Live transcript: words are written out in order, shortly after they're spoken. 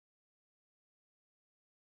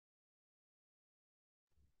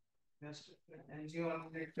NGO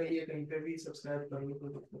net पे ये कहीं पे भी सब्सक्राइब कर लो कोई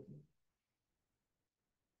दिक्कत नहीं।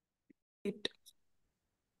 It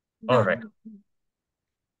All right. done.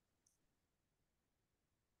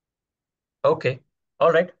 Okay.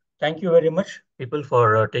 All right. Thank you very much, people,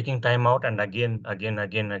 for taking time out. And again,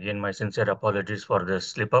 my sincere apologies for this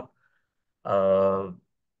slip up. Uh,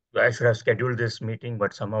 I should have scheduled this meeting,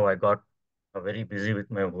 but somehow I got very busy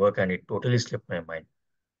with my work and it totally slipped my mind.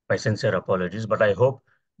 My sincere apologies, but I hope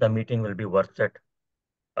the meeting will be worth it,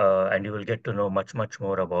 and you will get to know much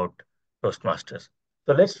more about Toastmasters.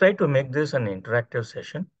 So let's try to make this an interactive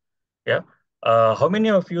session. Yeah. How many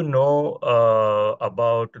of you know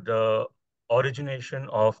about the origination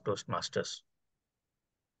of Toastmasters?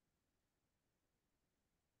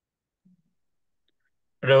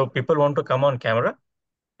 Do people want to come on camera?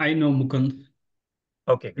 I know Mukund.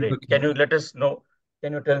 Okay, great. Okay. Can you let us know?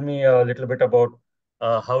 Can you tell me a little bit about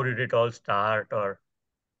how did it all start, or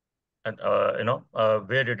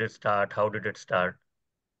where did it start? How did it start?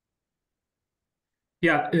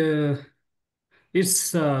 Yeah,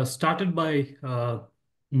 it's started by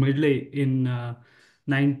Medley in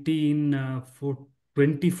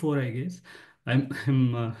 1924, I guess. I'm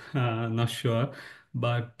not sure,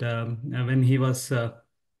 but when he was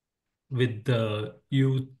with the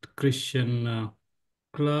Youth Christian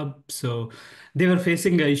Club, so they were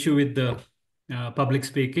facing an issue with the public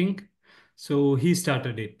speaking. So he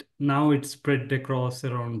started it. Now it's spread across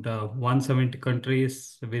around 170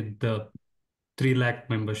 countries with the 3 lakh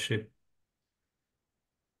membership.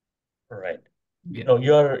 Right. Yeah. No,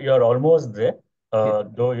 you're almost there, Yeah.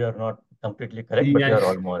 though you're not completely correct, but Yeah. you're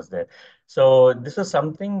almost there. So this is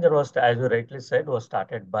something that was, as you rightly said, was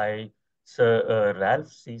started by Sir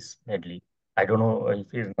Ralph C. Smedley. I don't know if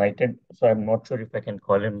he's knighted, so I'm not sure if I can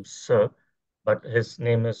call him Sir, but his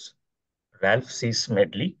name is Ralph C.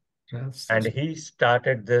 Smedley, and he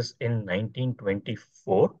started this in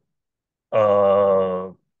 1924,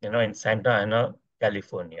 in Santa Ana,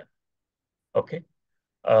 California. Okay.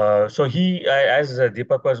 So as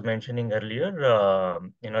Deepak was mentioning earlier,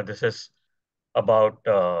 this is about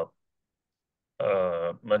the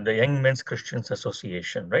Young Men's Christians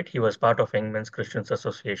Association, right? He was part of Young Men's Christians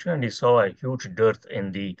Association, and he saw a huge dearth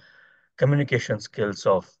in the communication skills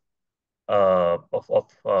of the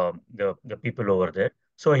people over there.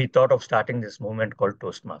 So he thought of starting this movement called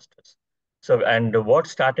Toastmasters. So, and what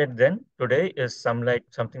started then today is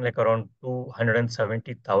something like around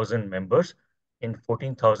 270,000 members in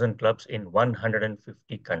 14,000 clubs in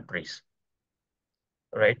 150 countries,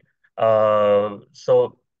 right?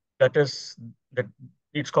 So that is that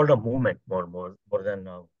it's called a movement more than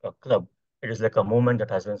a club. It is like a movement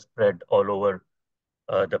that has been spread all over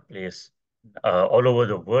the place, all over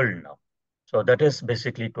the world now. So that is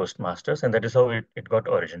basically Toastmasters, and that is how it got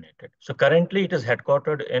originated. So currently, it is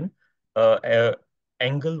headquartered in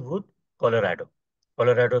Englewood, Colorado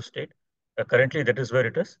State. Currently, that is where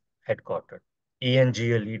it is headquartered.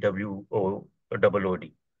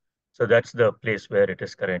 Englewood. So that's the place where it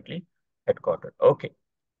is currently headquartered. Okay.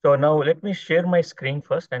 So now let me share my screen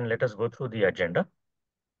first, and let us go through the agenda.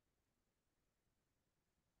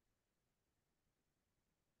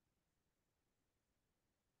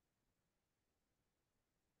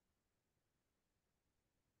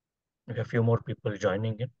 We have a few more people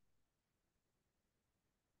joining in.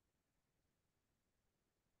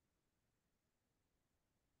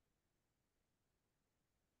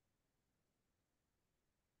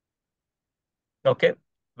 Okay.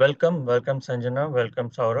 Welcome Sanjana. Welcome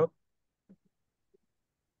Saurabh.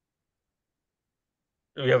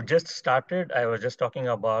 We have just started. I was just talking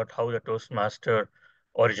about how the Toastmaster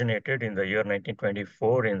originated in the year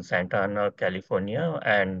 1924 in Santa Ana, California.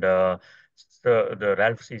 And the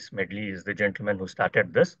Ralph C. Smedley is the gentleman who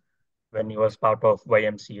started this when he was part of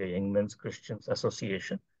YMCA, Young Men's Christians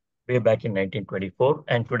Association, way back in 1924.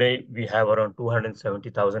 And today we have around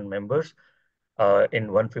 270,000 members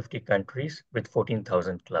in 150 countries with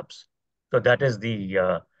 14,000 clubs. So that is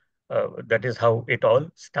how it all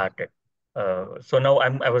started. So now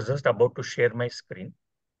I was just about to share my screen,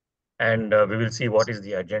 and we will see what is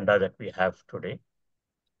the agenda that we have today.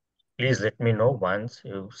 Please let me know once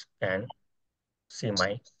you can see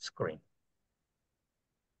my screen.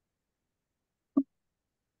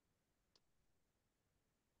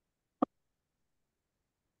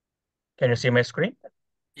 Can you see my screen?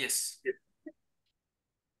 Yes.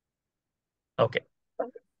 Okay.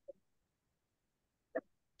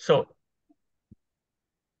 So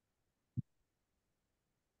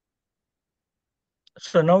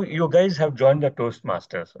now you guys have joined the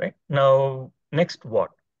Toastmasters, right? Now, next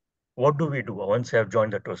what? What do we do once you have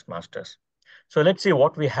joined the Toastmasters? So let's see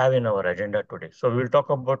what we have in our agenda today. So we'll talk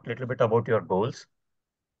about a little bit about your goals,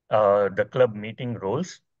 the club meeting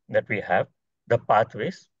roles that we have, the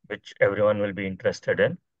pathways, which everyone will be interested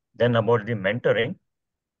in, then about the mentoring,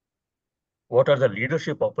 what are the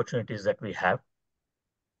leadership opportunities that we have,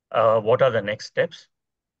 what are the next steps,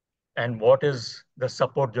 and what is the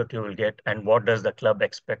support that you will get, and what does the club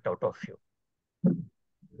expect out of you.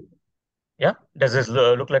 Yeah, does this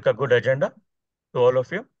look like a good agenda to all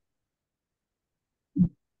of you?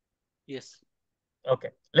 Yes. Okay,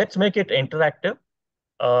 let's make it interactive.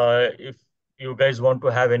 If you guys want to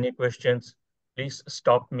have any questions, please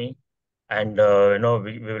stop me, and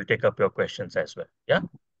we will take up your questions as well. Yeah.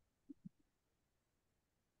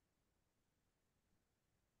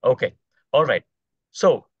 Okay. All right.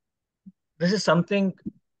 So this is something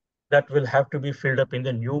that will have to be filled up in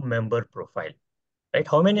the new member profile, right?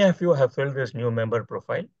 How many of you have filled this new member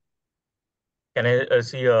profile? Can I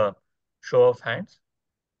see a show of hands?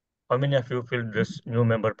 How many of you filled this new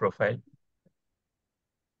member profile?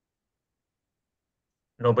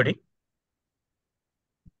 Nobody?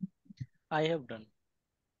 I have done.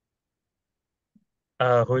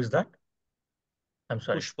 Who is that? I'm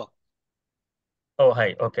sorry. Pushpak. Oh,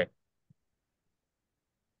 hi. Okay.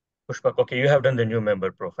 Pushpak, okay, you have done the new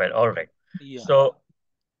member profile. All right. Yeah. So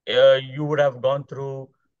you would have gone through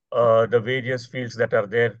the various fields that are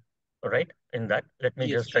there, right? In that, let me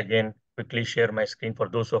Yes. just again quickly share my screen for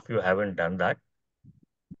those of you who haven't done that.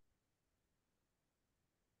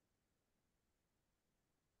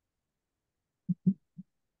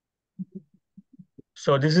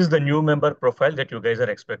 So this is the new member profile that you guys are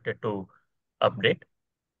expected to update.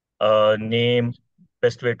 Name,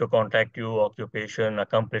 best way to contact you, occupation,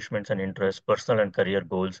 accomplishments and interests, personal and career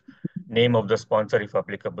goals, name of the sponsor if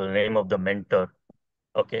applicable, name of the mentor.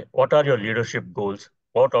 Okay, what are your leadership goals?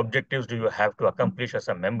 What objectives do you have to accomplish as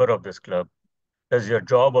a member of this club? Does your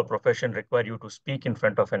job or profession require you to speak in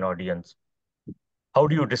front of an audience? How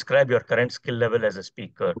do you describe your current skill level as a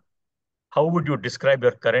speaker? How would you describe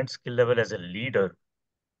your current skill level as a leader?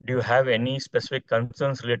 Do you have any specific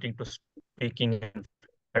concerns relating to speaking in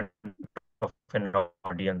front of an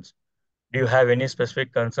audience? Do you have any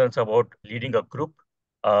specific concerns about leading a group?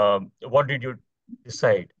 What did you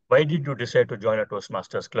decide? Why did you decide to join a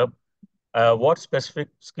Toastmasters club? What specific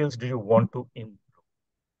skills do you want to improve?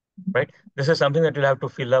 Right? This is something that you'll have to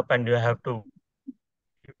fill up and you have to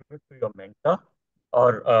give it to your mentor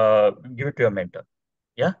or give it to your mentor.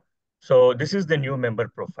 Yeah. So this is the new member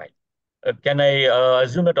profile. Can I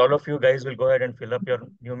assume that all of you guys will go ahead and fill up your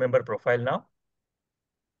new member profile now?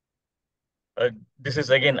 This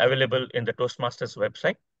is again available in the Toastmasters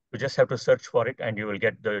website. You just have to search for it and you will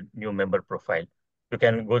get the new member profile. You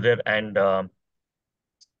can go there and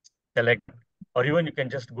select, or even you can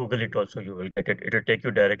just Google it also, you will get it. It will take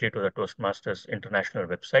you directly to the Toastmasters International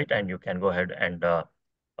website and you can go ahead and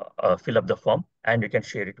fill up the form and you can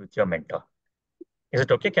share it with your mentor. Is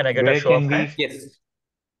it okay? Can I get a Where show of can we hands? Yes.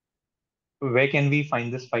 where can we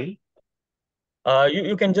find this file?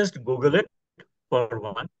 You can just Google it for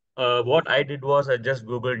one. What I did was I just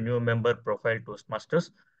Googled new member profile Toastmasters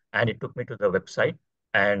and it took me to the website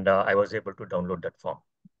and I was able to download that form.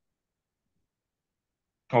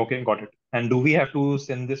 Okay, got it. And do we have to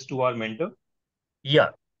send this to our mentor? Yeah,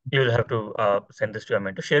 you will have to send this to your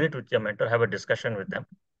mentor, share it with your mentor, have a discussion with them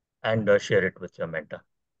and share it with your mentor.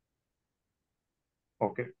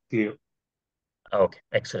 Okay, clear. Okay,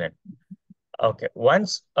 excellent. Okay,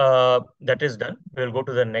 once that is done, we'll go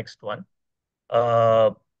to the next one,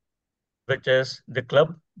 which is the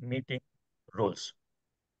club meeting rules.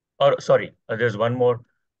 Or sorry, there's one more.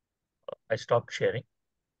 I stopped sharing.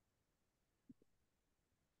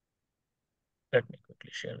 Let me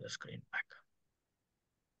quickly share the screen back.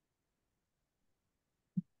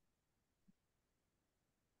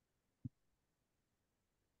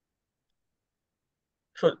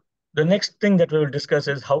 So the next thing that we will discuss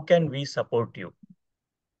is how can we support you?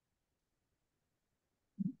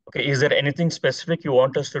 Okay, is there anything specific you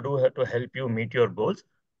want us to do to help you meet your goals?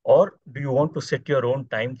 Or do you want to set your own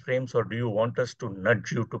time frames or do you want us to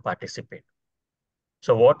nudge you to participate?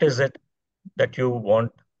 So what is it that you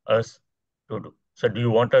want us to do? So do you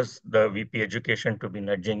want us, the VP Education, to be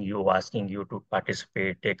nudging you, asking you to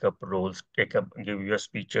participate, take up roles, give your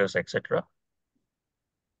speeches, etc.?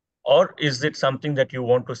 Or is it something that you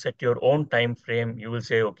want to set your own time frame? You will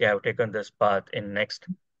say, okay, I've taken this path in next,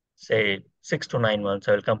 say, 6 to 9 months,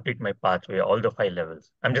 I will complete my pathway, all the 5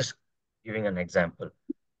 levels. I'm just giving an example.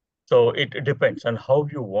 So it depends on how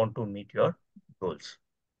you want to meet your goals.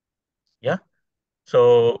 Yeah.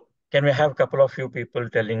 So can we have a couple of you people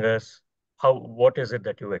telling us what is it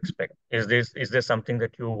that you expect? Is this something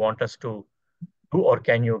that you want us to do, or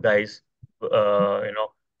can you guys,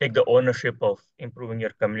 take the ownership of improving your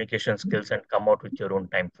communication skills and come out with your own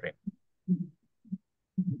time frame?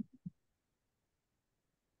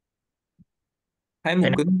 Hi, And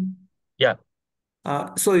Mukund. yeah,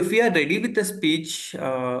 So if we are ready with the speech,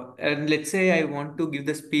 and let's say I want to give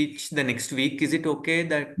the speech the next week, is it okay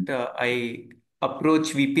that I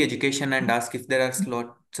approach VP Education and ask if there are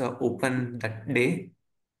slots open that day?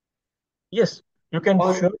 yes, you can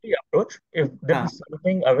Or surely approach. If there ah, is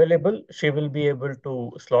something available, she will be able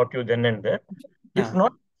to slot you then and there. If ah,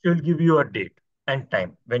 not, she will give you a date and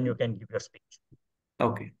time when you can give your speech.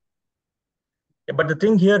 okay. But the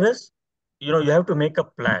thing here is, you have to make a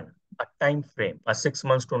plan, a time frame, a 6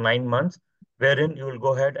 months to 9 months, wherein you will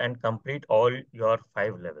go ahead and complete all your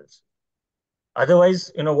 5 levels.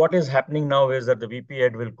 Otherwise, what is happening now is that the VP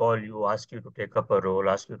Ed will call you, ask you to take up a role,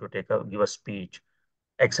 ask you to give a speech,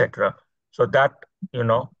 etc. So that, you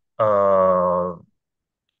know, uh,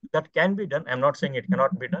 that can be done. I'm not saying it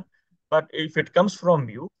cannot be done, but if it comes from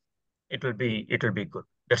you, it will be good.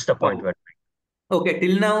 That's the point. Oh, okay.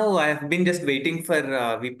 Till now, I have been just waiting for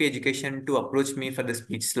VP Education to approach me for the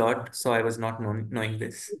speech slot, so I was not knowing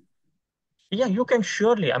this. Yeah, you can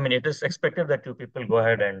surely. I mean, it is expected that you people go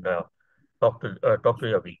ahead and talk to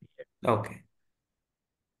your VP. Okay.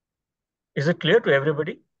 Is it clear to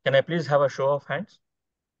everybody? Can I please have a show of hands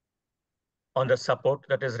on the support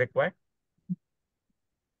that is required?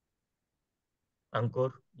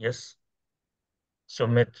 Ankur, yes.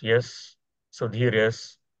 Sumit, yes. Sudhir,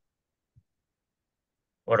 yes.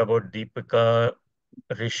 What about Deepika,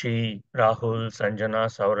 Rishi, Rahul, Sanjana,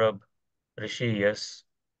 Saurabh? Rishi, yes.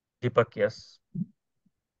 Deepak, yes.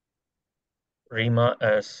 Rima,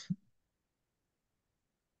 yes.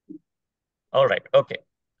 All right. Okay.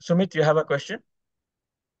 Sumit, you have a question?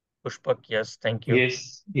 Pushpak, yes. Thank you.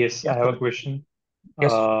 Yes, I Yes, have a Sumit. question.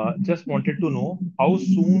 Yes. Just wanted to know how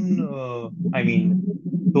soon,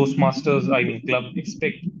 Toastmasters, club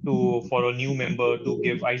expect for a new member to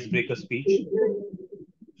give icebreaker speech.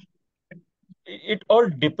 It all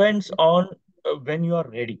depends on when you are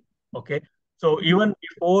ready. Okay. So even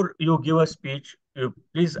before you give a speech, you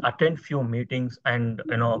please attend few meetings and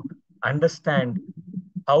understand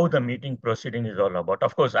how the meeting proceeding is all about.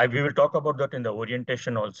 Of course, we will talk about that in the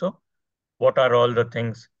orientation also. What are all the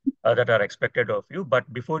things that are expected of you?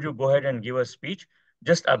 But before you go ahead and give a speech,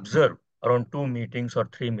 just observe around 2 meetings or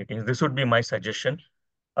 3 meetings. This would be my suggestion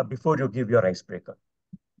before you give your icebreaker.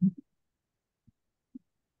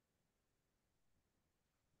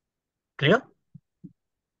 Clear?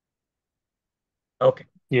 Okay.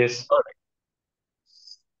 Yes. All right.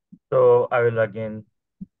 So I will again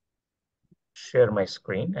share my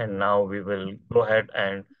screen, and now we will go ahead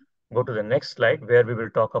and go to the next slide where we will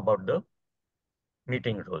talk about the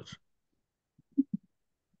meeting rules.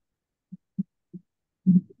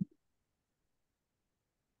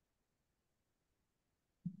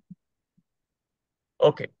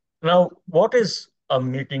 Okay. Now, what is a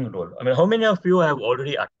meeting rule? I mean, how many of you have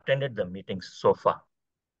already attended the meetings so far?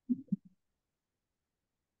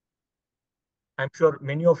 I'm sure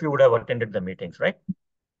many of you would have attended the meetings, right?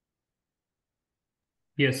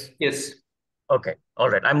 Yes. Yes. Okay. All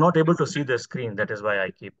right. I'm not able to see the screen. That is why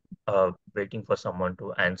I keep waiting for someone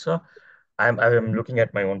to answer. I am looking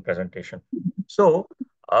at my own presentation. So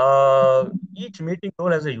each meeting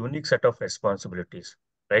role has a unique set of responsibilities,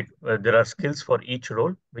 right? There are skills for each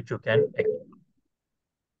role which you can execute.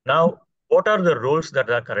 Now, what are the roles that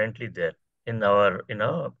are currently there in a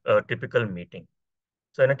typical meeting?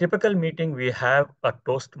 So in a typical meeting, we have a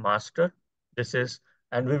Toastmaster. This is,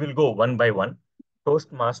 and we will go one by one.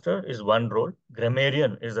 Toastmaster is one role.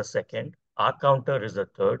 Grammarian is the second. Accounter is the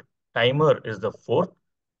third. Timer is the fourth.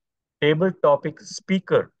 Table topic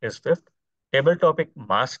speaker is fifth. Table topic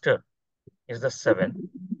master is the seventh.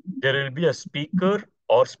 There will be a speaker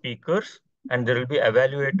or speakers, and there will be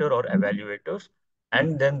evaluator or evaluators,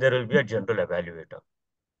 and then there will be a general evaluator.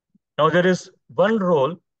 Now there is one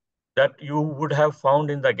role that you would have found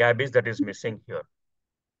in the Gabbies that is missing here.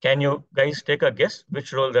 Can you guys take a guess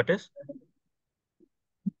which role that is?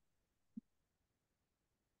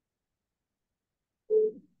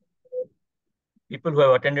 People who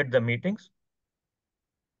have attended the meetings?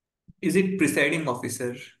 Is it presiding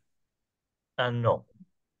officer? No.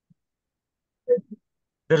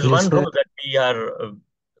 There is one Listener, role that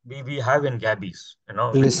we have in Gabbies.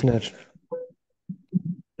 listener.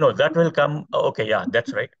 No, that will come. Okay, yeah,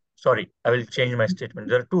 that's right. Sorry, I will change my statement.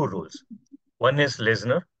 There are two roles. One is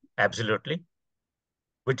listener, absolutely.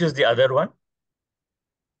 Which is the other one?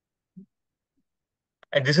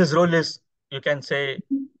 And this role is, you can say,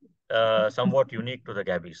 somewhat unique to the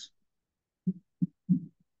Gabbies.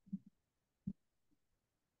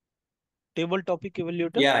 table topic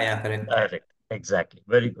evaluator? Yeah, correct. Correct. Exactly.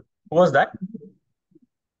 Very good. Who was that?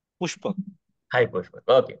 Pushpak. Hi, Pushpak.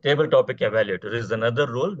 Okay. Table topic evaluator is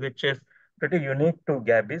another role which is pretty unique to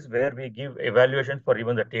Gabby's, where we give evaluation for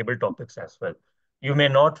even the table topics as well. You may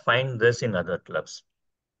not find this in other clubs.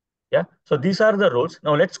 Yeah. So these are the roles.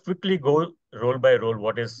 Now let's quickly go role by role.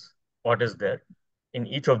 What is there in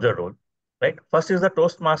each of the role, right? First is the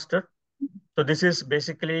Toastmaster. So this is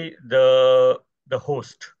basically the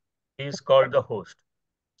host. He is called the host.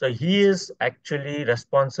 So he is actually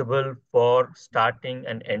responsible for starting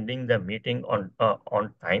and ending the meeting on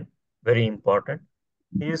time. Very important.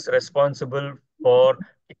 He is responsible for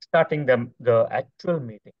starting the actual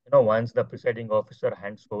meeting. Once the presiding officer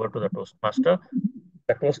hands over to the Toastmaster,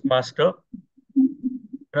 he's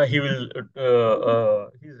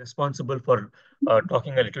responsible for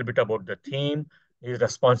talking a little bit about the theme. He's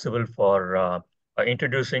responsible for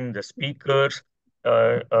introducing the speakers.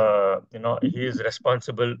 He is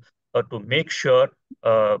responsible to make sure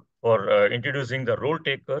for introducing the role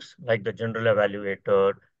takers, like the general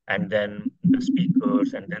evaluator, and then the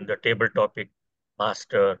speakers, and then the table topic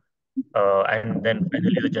master, and then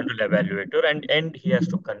finally the general evaluator, and he has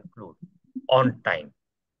to conclude on time,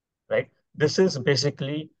 right? This is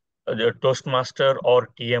basically the Toastmaster, or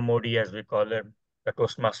TMOD as we call him, the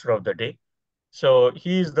Toastmaster of the day. So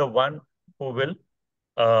he is the one who will,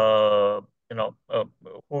 uh, you know, uh,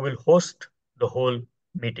 who will host the whole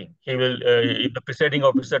meeting. He will, if the presiding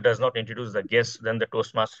officer does not introduce the guests, then the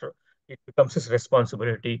Toastmaster, it becomes his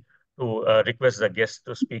responsibility to request the guest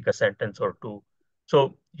to speak a sentence or two.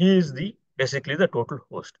 So he is basically the total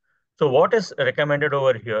host. So what is recommended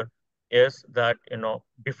over here is that,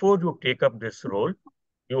 before you take up this role,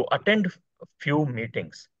 you attend a few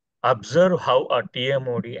meetings, observe how a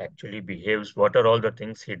TMOD actually behaves, what are all the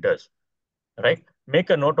things he does, right? Make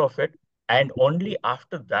a note of it, and only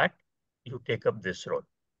after that you take up this role.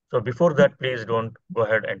 So before that, please don't go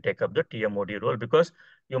ahead and take up the TMOD role, because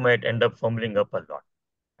you might end up fumbling up a lot.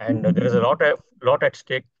 And there is a lot at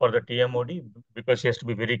stake for the TMOD, because he has to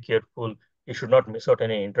be very careful. He should not miss out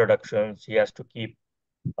any introductions. He has to keep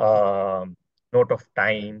note of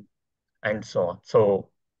time and so on. So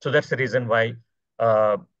that's the reason why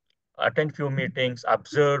uh, attend few meetings,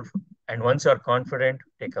 observe, and once you're confident,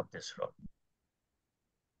 take up this role.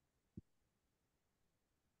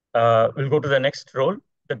 We'll go to the next role,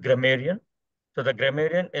 the grammarian. So the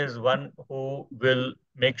grammarian is one who will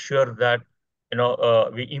make sure that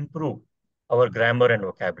we improve our grammar and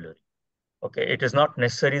vocabulary. Okay, it is not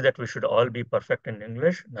necessary that we should all be perfect in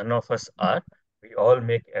English. None of us are. We all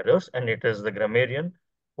make errors, and it is the grammarian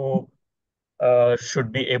who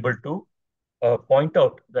should be able to point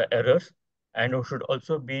out the errors, and who should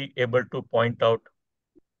also be able to point out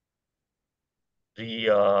the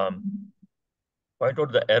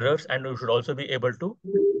errors, and who should also be able to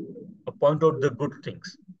point out the good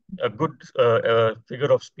things, a good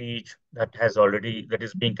figure of speech that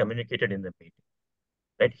is being communicated in the meeting.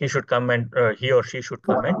 Right? He or she should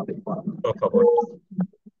come and talk about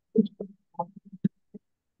it.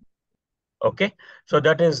 Okay, so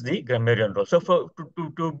that is the grammarian role. So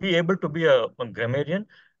to be able to be a grammarian,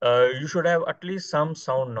 you should have at least some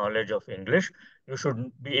sound knowledge of English. You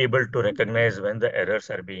should be able to recognize when the errors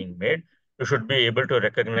are being made. You should be able to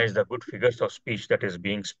recognize the good figures of speech that is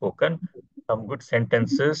being spoken, some good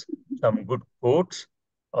sentences, some good quotes,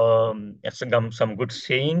 some good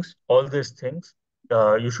sayings, all these things.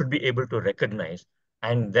 You should be able to recognize,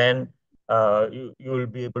 and then you will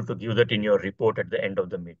be able to give that in your report at the end of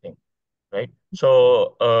the meeting, right?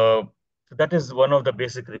 So that is one of the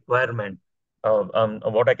basic requirement.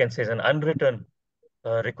 What I can say is an unwritten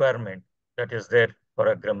requirement that is there for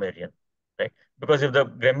a grammarian, right? Because if the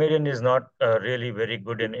grammarian is not really very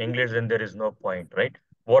good in English, then there is no point, right?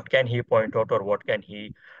 What can he point out, or what can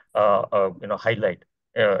he highlight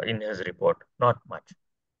in his report? Not much.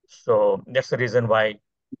 So that's the reason why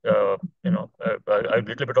a little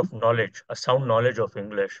bit of knowledge, a sound knowledge of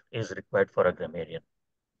English is required for a grammarian.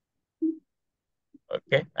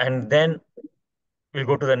 Okay, and then we'll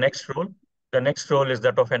go to the next role. The next role is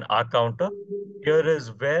that of an R counter. Here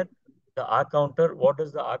is where the R counter, what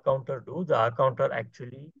does the R counter do? The R counter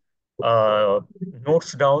actually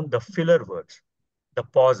notes down the filler words, the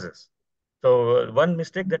pauses. So one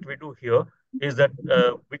mistake that we do here is that,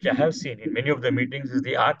 which I have seen in many of the meetings, is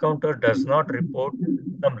the R counter does not report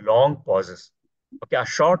some long pauses. Okay, a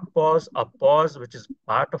short pause, a pause which is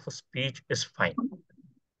part of a speech is fine.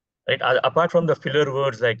 Right? Apart from the filler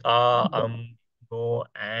words like no,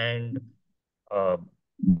 and uh,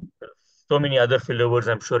 so many other filler words,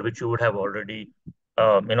 I'm sure, which you would have already,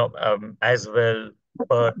 as well.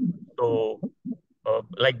 But so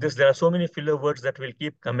like this, there are so many filler words that will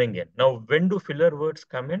keep coming in. Now, when do filler words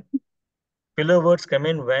come in? Filler words come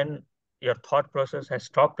in when your thought process has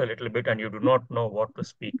stopped a little bit and you do not know what to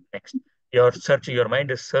speak next. Your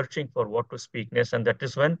mind is searching for what to speak next, and that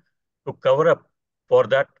is when, to cover up for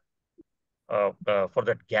that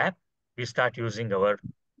gap, we start using our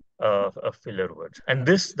filler words. And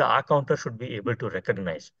this, the R counter should be able to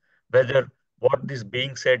recognize whether what is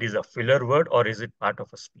being said is a filler word or is it part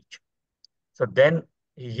of a speech. So then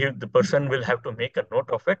the person will have to make a note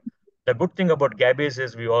of it. The good thing about Gabbies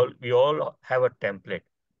is we all have a template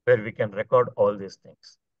where we can record all these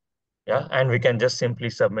things. Yeah, and we can just simply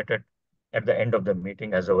submit it at the end of the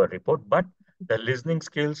meeting as our report. But the listening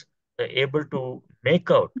skills, the able to make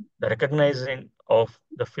out the recognizing of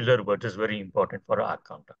the filler words is very important for our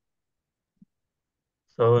counter.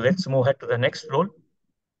 So let's move ahead to the next role,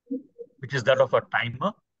 which is that of a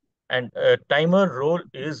timer. And a timer role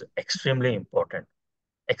is extremely important,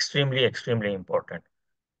 extremely important,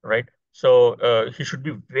 right? So he should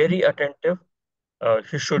be very attentive.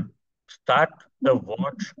 He should start the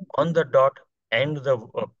watch on the dot and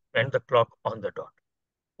the clock on the dot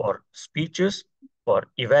for speeches, for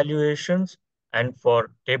evaluations, and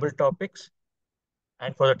for table topics,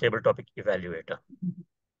 and for the table topic evaluator.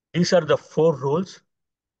 These are the 4 roles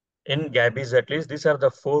in Gabbies, at least. These are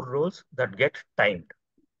the 4 roles that get timed.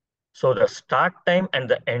 So the start time and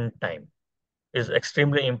the end time is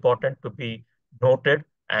extremely important to be noted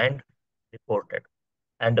and reported.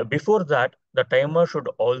 And before that, the timer should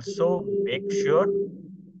also make sure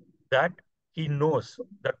that he knows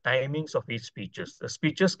the timings of each speeches. The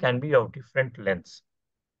speeches can be of different lengths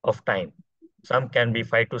of time. Some can be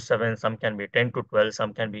 5 to 7, some can be 10 to 12,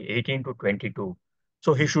 some can be 18 to 22.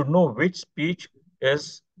 So he should know which speech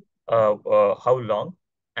is how long,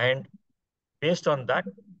 and based on that,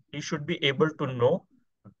 he should be able to know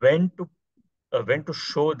when to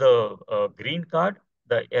show the green card,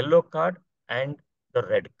 the yellow card, and the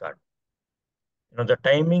red card. The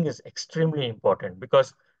timing is extremely important,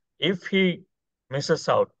 because if he misses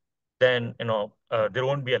out, then there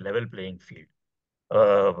won't be a level playing field.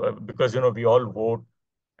 Because we all vote,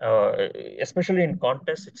 especially in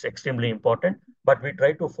contests, it's extremely important. But we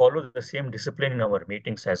try to follow the same discipline in our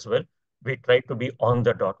meetings as well. We try to be on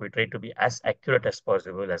the dot. We try to be as accurate as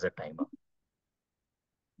possible as a timer.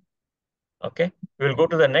 Okay, we'll go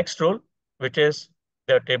to the next role, which is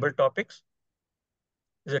the table topics.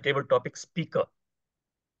 Is a table topic speaker,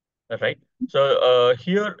 right? So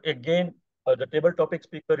here again, the table topic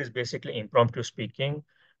speaker is basically impromptu speaking.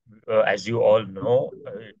 As you all know,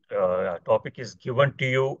 a topic is given to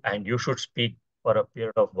you and you should speak for a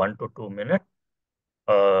period of 1 to 2 minutes.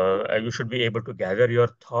 You should be able to gather your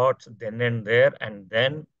thoughts then and there, and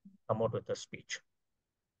then come out with a speech,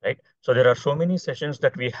 right? So there are so many sessions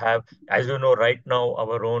that we have. As you know, right now,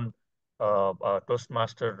 our own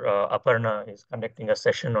Toastmaster Aparna is conducting a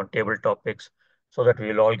session on table topics so that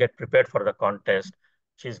we'll all get prepared for the contest.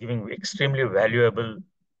 She's giving extremely valuable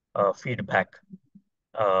feedback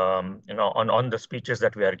on the speeches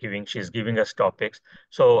that we are giving. She's giving us topics.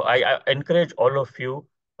 So I encourage all of you,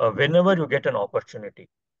 whenever you get an opportunity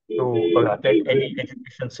to attend any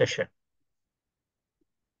education session.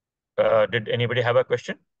 Did anybody have a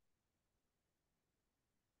question?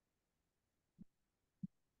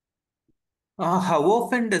 How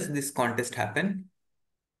often does this contest happen?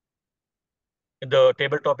 The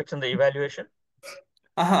table topics and the evaluation?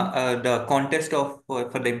 The contest for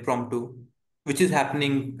the impromptu, which is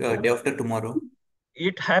happening day after tomorrow.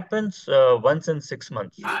 It happens once in 6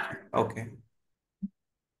 months. Okay.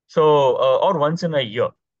 So, or once in a year.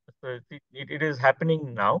 So it is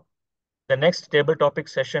happening now. The next table topic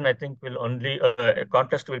session, I think, a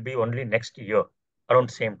contest will be only next year,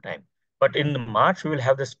 around same time. But in March, we will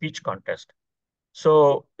have the speech contest.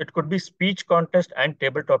 So it could be speech contest and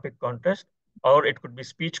table topic contest, or it could be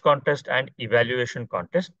speech contest and evaluation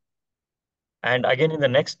contest. And again, in the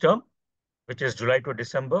next term, which is July to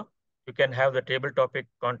December, you can have the table topic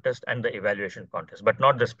contest and the evaluation contest, but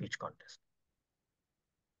not the speech contest.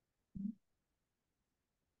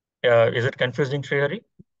 Is it confusing, Srihari?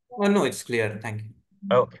 Oh, no, it's clear. Thank you.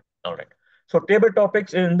 Okay, all right. So table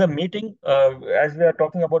topics in the meeting, as we are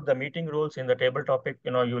talking about the meeting rules in the table topic,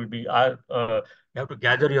 you have to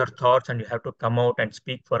gather your thoughts and you have to come out and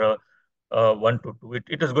speak for a 1 to 2.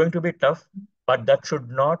 It is going to be tough, but that should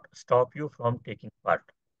not stop you from taking part.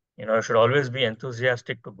 You should always be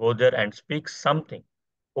enthusiastic to go there and speak something.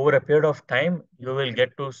 Over a period of time, you will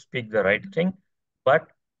get to speak the right thing, but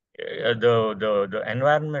the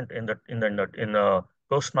environment in the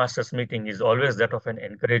Toastmasters meeting is always that of an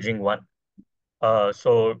encouraging one.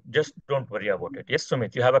 So just don't worry about it. Yes,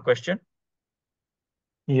 Sumit, you have a question?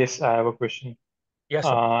 Yes, I have a question. Yes,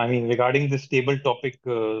 sir. I mean, regarding this table topic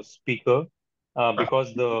speaker,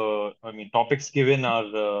 because topics given are,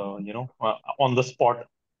 on the spot.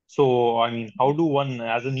 So, I mean, how do one,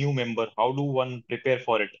 as a new member, how do one prepare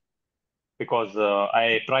for it? Because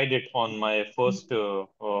I tried it on my first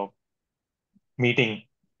meeting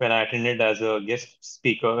when I attended as a guest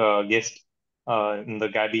in the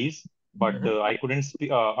Gabbies, but I couldn't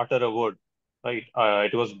utter a word, right?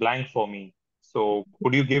 It was blank for me. So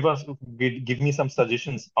could you give me some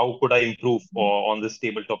suggestions? How could I improve on this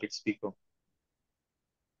table topic speaker?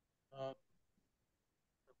 Uh,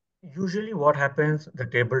 Usually what happens, the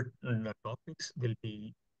topics will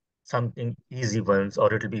be something easy ones,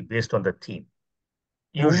 or it'll be based on the theme.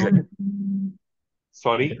 Usually.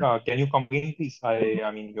 Sorry, can you come again, please? I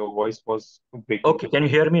mean, your voice was breaking. Okay, can you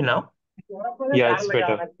hear me now? Yeah, it's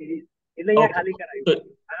better. Okay. So,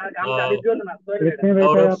 uh,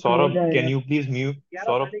 Saurabh, can you please mute?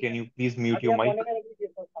 Saurabh, can you please mute your mic?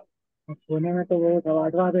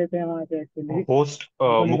 Host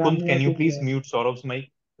Mukund, can you please mute Saurabh's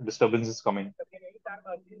mic? Disturbance is coming.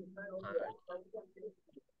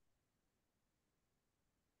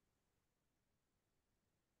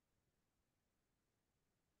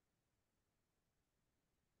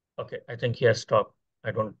 okay, I think he has stopped.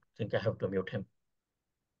 I don't think I have to mute him.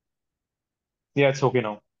 Yeah, it's okay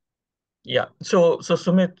now. Yeah. So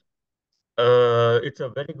Sumit, it's a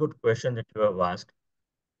very good question that you have asked.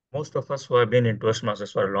 Most of us who have been in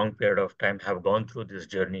Toastmasters for a long period of time have gone through this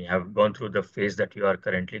journey, have gone through the phase that you are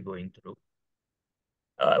currently going through.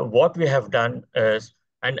 What we have done is,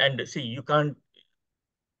 and see, you can't.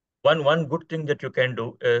 One good thing that you can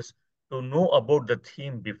do is to know about the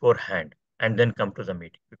theme beforehand and then come to the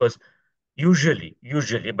meeting, because usually,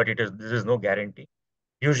 but this is no guarantee.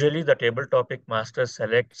 Usually, the table topic master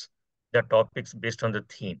selects the topics based on the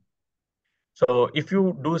theme. So if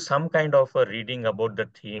you do some kind of a reading about the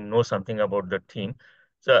theme, know something about the theme,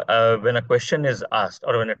 so when a question is asked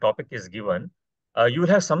or when a topic is given, you will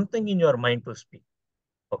have something in your mind to speak.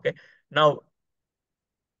 Okay. Now,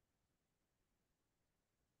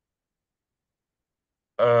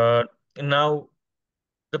 uh, now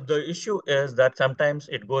the issue is that sometimes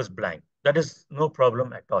it goes blank. That is no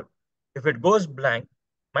problem at all. If it goes blank,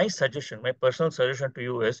 my personal suggestion to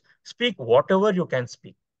you is speak whatever you can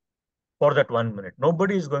speak for that 1 minute.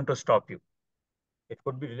 Nobody is going to stop you. It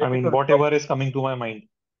could be I related mean, to the topic, whatever is coming to my mind.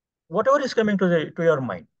 whatever is coming to your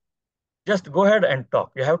mind. Just go ahead and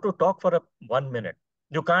talk. You have to talk for 1 minute.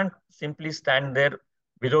 You can't simply stand there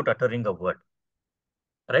without uttering a word,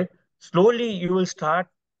 right? Slowly, you will start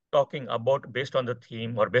talking about based on the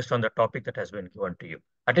theme or based on the topic that has been given to you.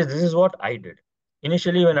 At least this is what I did.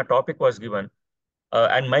 Initially, when a topic was given,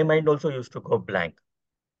 and my mind also used to go blank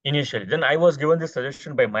initially. Then I was given this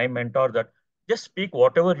suggestion by my mentor that just speak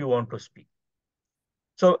whatever you want to speak.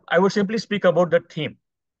 So I would simply speak about the theme,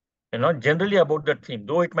 generally about the theme,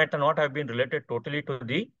 though it might not have been related totally to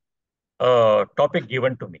the topic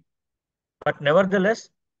given to me. But nevertheless,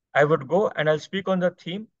 I would go and I'll speak on the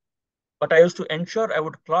theme, but I used to ensure I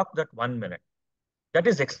would clock that 1 minute. That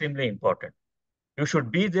is extremely important. You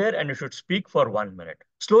should be there and you should speak for 1 minute.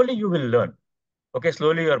 Slowly you will learn. Okay,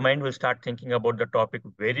 slowly your mind will start thinking about the topic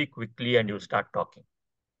very quickly and you'll start talking.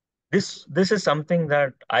 This is something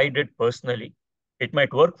that I did personally. It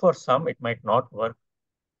might work for some, it might not work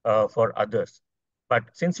for others. But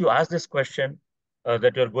since you asked this question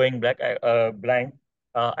that you're going blank,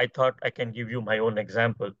 I thought I can give you my own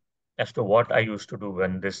example as to what I used to do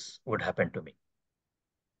when this would happen to me.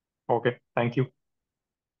 Okay, thank you.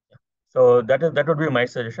 So that would be my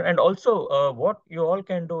suggestion. And also, what you all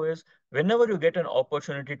can do is whenever you get an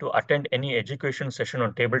opportunity to attend any education session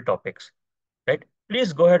on table topics, right?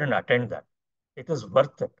 Please go ahead and attend that. It is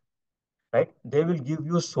worth it, right? They will give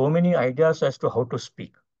you so many ideas as to how to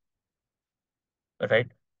speak,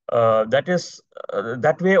 right?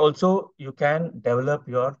 That way also you can develop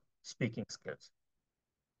your speaking skills.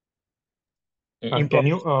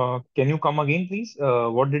 Important. Can you come again, please?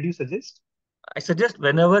 What did you suggest? I suggest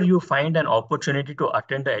whenever you find an opportunity to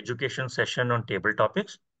attend the education session on table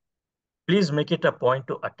topics, please make it a point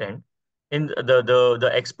to attend. In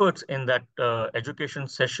the experts in that education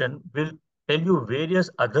session will tell you various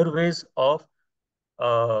other ways of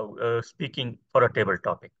speaking for a table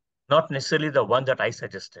topic, not necessarily the one that I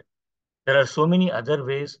suggested. There are so many other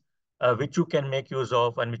ways which you can make use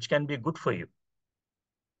of and which can be good for you.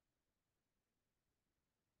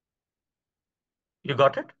 You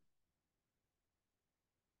got it?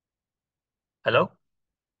 Hello?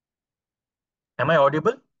 Am I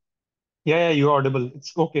audible? Yeah, you're audible.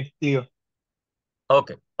 It's okay, clear.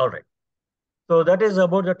 Okay, all right. So that is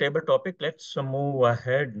about the table topic. Let's move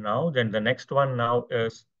ahead now. Then the next one now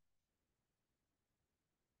is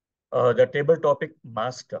the table topic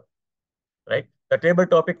master, right? The table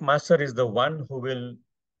topic master is the one who will,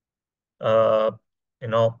 uh,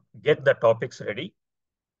 get the topics ready,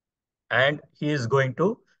 and he is going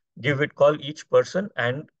to call each person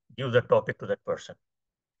and give the topic to that person.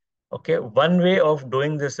 Okay, one way of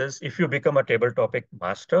doing this is if you become a table topic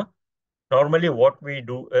master, normally what we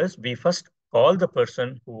do is we first call the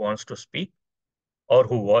person who wants to speak, or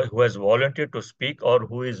who has volunteered to speak, or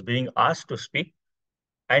who is being asked to speak,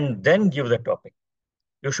 and then give the topic.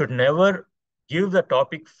 You should never give the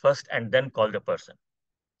topic first and then call the person.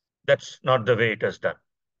 That's not the way it is done.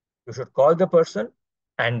 You should call the person,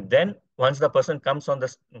 and then once the person comes on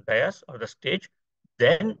the dais or the stage,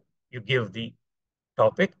 then you give the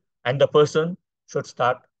topic, and the person should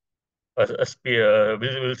start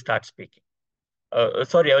will start speaking.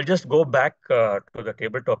 Sorry, I'll just go back to the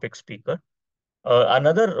table topic speaker.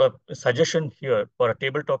 Another suggestion here for a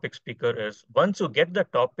table topic speaker is once you get the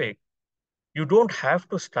topic, you don't have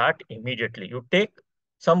to start immediately. You take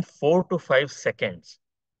some 4 to 5 seconds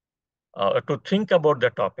to think about the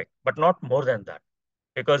topic, but not more than that.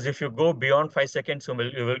 Because if you go beyond 5 seconds,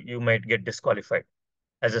 you might get disqualified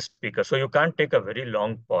as a speaker. So you can't take a very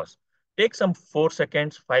long pause. Take some 4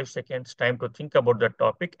 seconds, 5 seconds time to think about the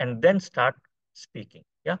topic and then start speaking.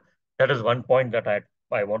 Yeah, that is one point that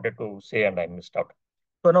I wanted to say and I missed out.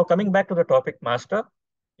 So now coming back to the topic master.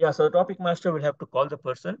 Yeah, so the topic master will have to call the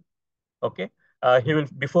person. Okay. He will,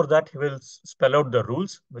 before that, he will spell out the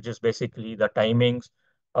rules, which is basically the timings.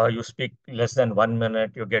 You speak less than 1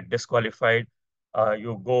 minute, you get disqualified.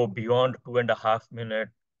 You go beyond 2.5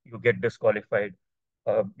 minutes, you get disqualified.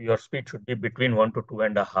 Your speed should be between 1 to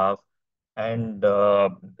 2.5, and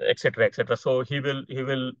etc. etc. So he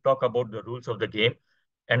will talk about the rules of the game,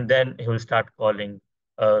 and then he will start calling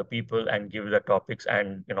people and give the topics,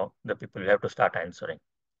 and the people will have to start answering,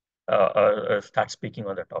 start speaking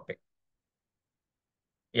on the topic.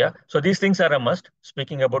 Yeah, so these things are a must.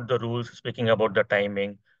 Speaking about the rules, speaking about the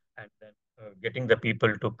timing, and then getting the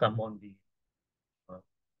people to come on the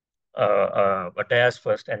dais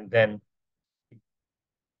first, and then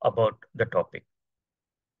about the topic.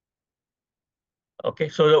 Okay,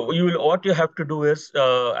 so what you have to do is,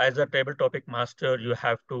 as a table topic master, you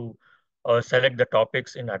have to select the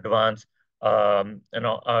topics in advance. You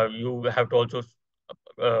have to also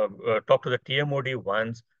talk to the TMOD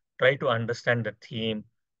once, try to understand the theme.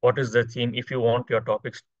 What is the theme? If you want your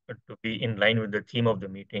topics to be in line with the theme of the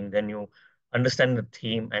meeting, then you understand the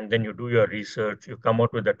theme and then you do your research, you come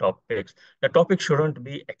out with the topics. The topic shouldn't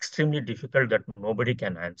be extremely difficult that nobody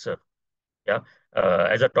can answer. Yeah,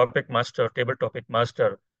 as a topic master, table topic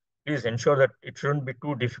master, please ensure that it shouldn't be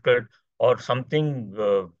too difficult or something.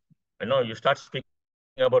 You start speaking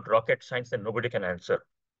about rocket science, then nobody can answer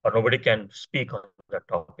or nobody can speak on that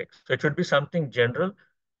topic. So it should be something general,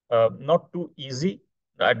 not too easy,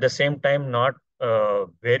 at the same time not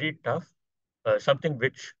very tough, something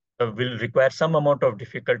which will require some amount of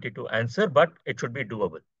difficulty to answer, but it should be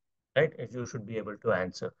doable, right? You should be able to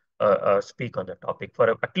answer, speak on the topic for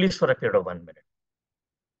at least for a period of 1 minute.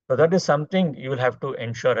 So that is something you will have to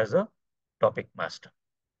ensure as a topic master.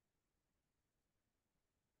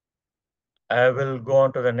 I will go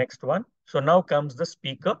on to the next one. So now comes the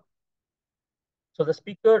speaker. So the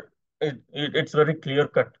speaker, it's very clear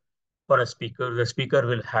cut for a speaker. The speaker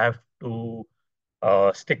will have to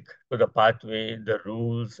stick to the pathway, the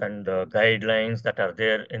rules and the guidelines that are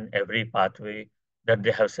there in every pathway that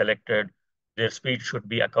they have selected. Their speech should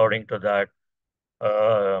be according to that.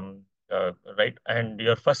 Right? And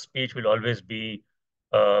your first speech will always be,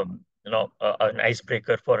 an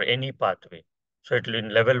icebreaker for any pathway. So it will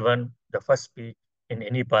in level 1, the first speech in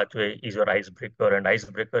any pathway is your icebreaker, and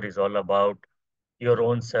icebreaker is all about your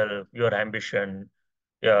own self, your ambition,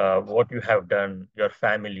 what you have done, your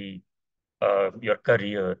family, your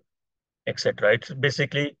career, etc. It's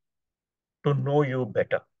basically to know you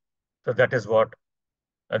better. So that is what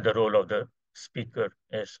the role of the speaker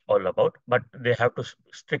is all about. But they have to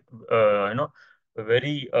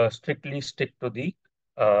very strictly stick to the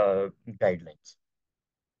guidelines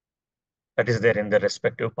that is there in the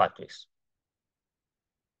respective pathways.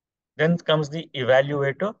 Then comes the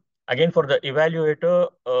evaluator. Again, for the evaluator,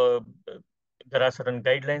 there are certain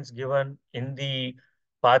guidelines given in the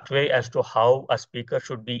pathway as to how a speaker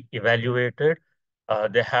should be evaluated.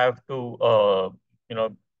 They have to,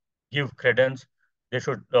 give credence. They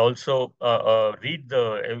should also read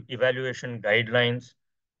the evaluation guidelines,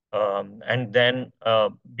 and then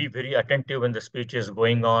be very attentive when the speech is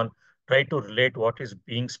going on try to relate what is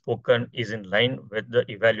being spoken is in line with the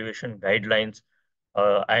evaluation guidelines.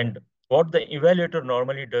 And what the evaluator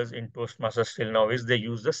normally does in Toastmasters till now is they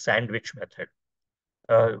use the sandwich method.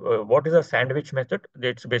 What is a sandwich method?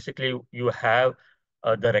 It's basically you have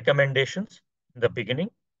the recommendations in the beginning,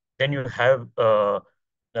 then you have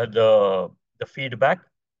the feedback,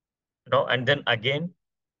 and then again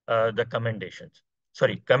the commendations.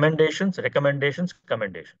 Sorry, commendations, recommendations,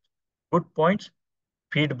 commendations. Good points,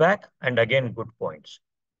 feedback, and again good points.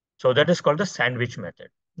 So that is called the sandwich method.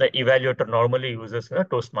 The evaluator normally uses in a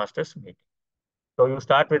Toastmasters meeting. So you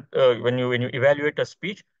start with when you evaluate a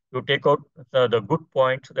speech, you take out the good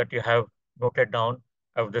points that you have noted down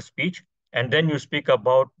of the speech, and then you speak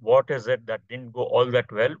about what is it that didn't go all that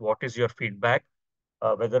well, what is your feedback,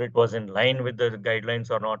 whether it was in line with the guidelines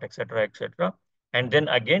or not, etc., etc. And then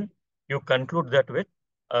again, you conclude that with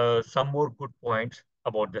some more good points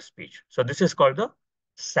about the speech. So this is called the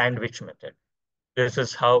sandwich method. This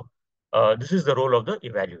is how, this is the role of the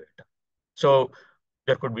evaluator. So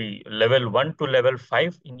there could be level 1 to level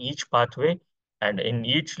 5 in each pathway. And in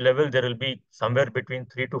each level, there will be somewhere between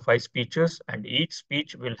 3 to 5 speeches, and each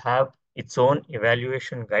speech will have its own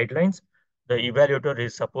evaluation guidelines. The evaluator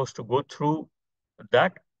is supposed to go through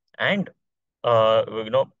that and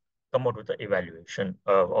come out with the evaluation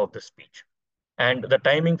of the speech. And the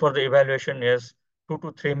timing for the evaluation is 2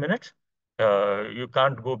 to 3 minutes. You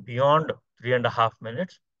can't go beyond 3.5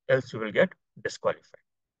 minutes, else you will get disqualified.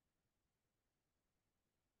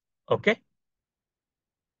 Okay.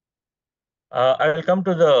 I will come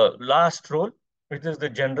to the last role, which is the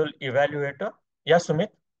general evaluator. Yeah, Sumit,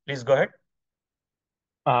 please go ahead.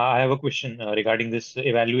 I have a question regarding this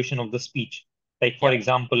evaluation of the speech. Like, for Yeah.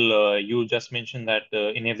 example, you just mentioned that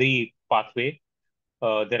in every pathway,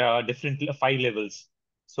 there are different 5 levels.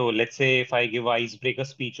 So let's say if I give an icebreaker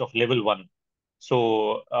speech of level 1,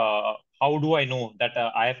 so how do I know that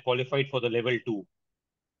I have qualified for the level 2?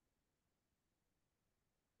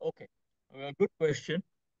 Okay, good question.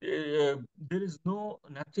 There is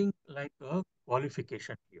nothing like a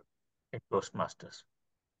qualification here in Toastmasters.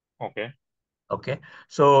 Okay. Okay,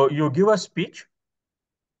 so you give a speech,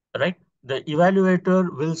 right? The evaluator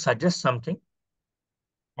will suggest something.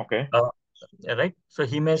 Okay. Right. So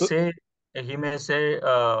he may So, say,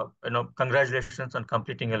 congratulations on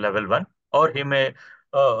completing a level 1, or he may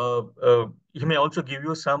also give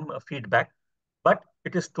you some feedback, but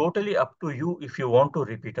it is totally up to you if you want to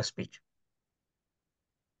repeat a speech.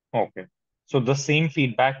 okay. So the same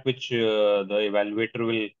feedback which the evaluator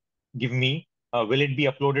will give me, will it be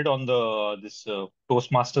uploaded on the this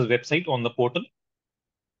Toastmasters website on the portal?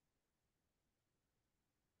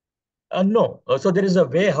 No. So there is a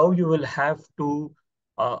way how you will have to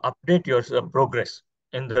update your progress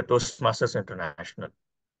in the Toastmasters International.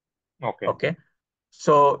 Okay. Okay.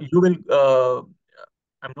 So you will,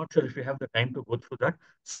 I'm not sure if you have the time to go through that.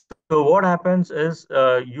 So what happens is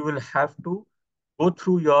you will have to go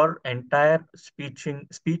through your entire speech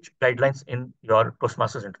guidelines in your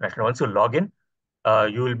Toastmasters International. Once you log in,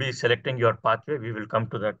 you will be selecting your pathway. We will come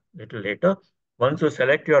to that little later. Once you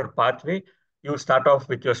select your pathway, you start off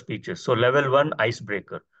with your speeches. So level 1,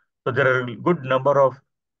 icebreaker. So there are a good number of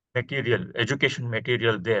material, education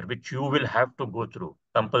material there, which you will have to go through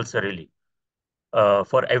compulsorily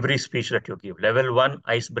for every speech that you give. Level 1,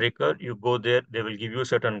 icebreaker, you go there, they will give you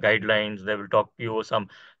certain guidelines, they will talk to you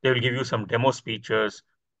they will give you some demo speeches,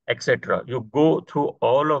 etc. You go through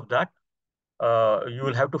all of that. You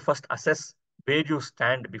will have to first assess where you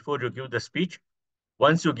stand before you give the speech.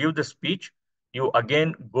 Once you give the speech, you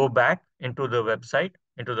again go back into the website,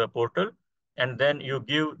 into the portal, and then you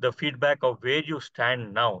give the feedback of where you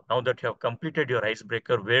stand now. Now that you have completed your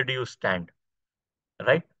icebreaker, where do you stand?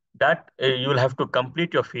 Right? That you will have to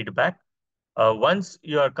complete your feedback. Once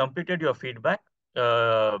you have completed your feedback, you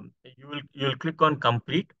will click on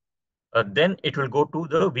complete. Then it will go to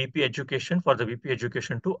the VP Education for the VP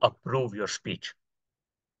Education to approve your speech.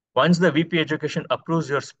 Once the VP Education approves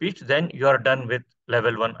your speech, then you are done with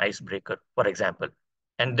level 1 icebreaker, for example.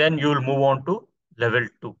 And then you will move on to level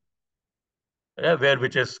 2,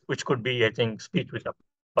 which could be, I think, speech with a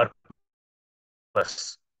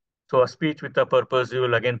purpose. So a speech with a purpose, you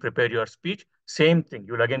will again prepare your speech. Same thing,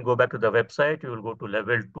 you will again go back to the website, you will go to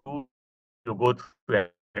level 2, you go through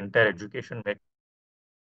entire education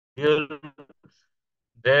material.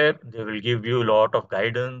 There, they will give you a lot of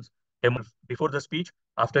guidance. Before the speech,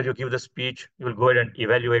 after you give the speech, you will go ahead and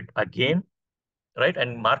evaluate again, right?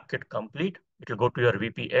 And mark it complete. It will go to your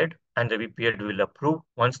VP Ed, and the VP Ed will approve.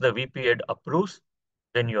 Once the VP Ed approves,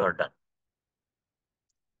 then you are done.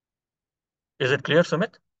 Is it clear,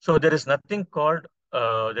 Sumit? So there is nothing called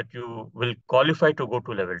that you will qualify to go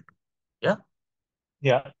to level 2. Yeah.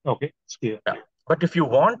 Yeah. Okay. It's clear. Yeah. But if you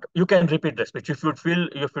want, you can repeat the speech. If you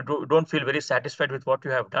don't feel very satisfied with what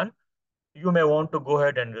you have done, you may want to go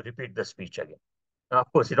ahead and repeat the speech again. Now,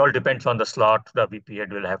 of course, it all depends on the slot the VP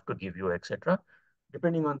head will have to give you, etc.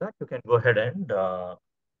 Depending on that, you can go ahead and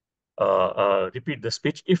repeat the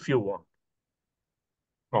speech if you want.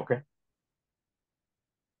 Okay.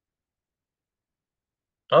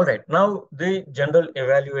 All right. Now, the general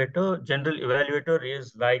evaluator. General evaluator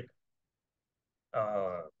is like,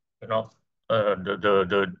 uh, you know,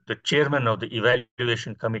 the chairman of the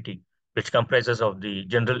evaluation committee, which comprises of the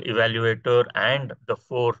general evaluator and the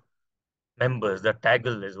four members. The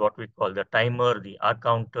taggle is what we call the timer, the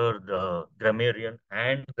accounter, the grammarian,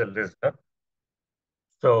 and the listener.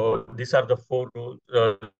 So these are the four rules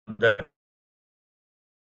that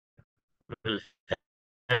will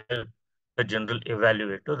help the general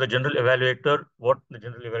evaluator. The general evaluator, what the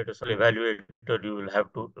general evaluator, you will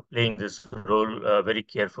have to playing this role very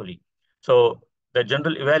carefully. So the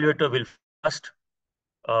general evaluator will first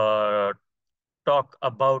uh, talk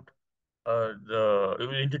about he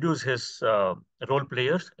will introduce his role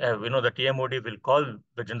players. The TMOD will call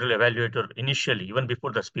the general evaluator initially, even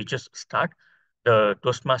before the speeches start. The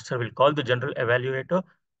Toastmaster will call the general evaluator,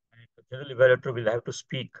 and the general evaluator will have to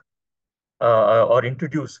speak or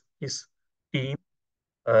introduce his team,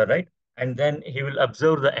 right? And then he will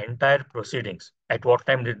observe the entire proceedings. At what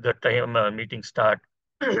time did the time meeting start?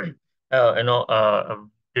 Did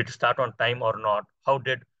it start on time or not? How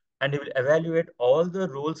did? And he will evaluate all the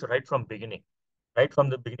roles right from beginning. Right from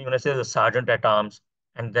the beginning, when I say the sergeant at arms,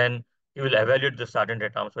 and then he will evaluate the sergeant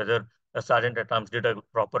at arms, whether the sergeant at arms did a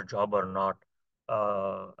proper job or not.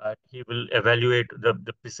 And he will evaluate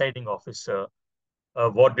the presiding officer,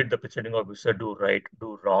 what did the presiding officer do right,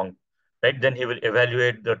 do wrong, right? Then he will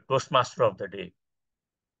evaluate the Toastmaster of the day,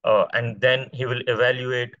 and then he will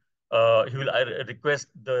evaluate. He will request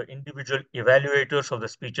the individual evaluators of the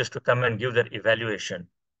speeches to come and give their evaluation.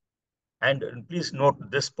 And please note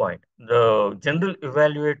this point: the general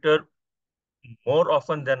evaluator, more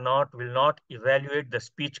often than not, will not evaluate the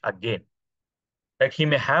speech again. Like he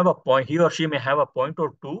may have a point, he or she may have a point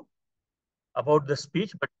or two about the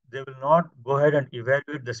speech, but they will not go ahead and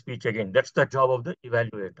evaluate the speech again. That's the job of the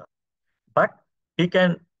evaluator. But he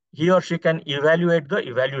or she can evaluate the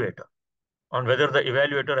evaluator on whether the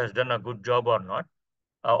evaluator has done a good job or not,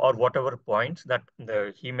 or whatever points that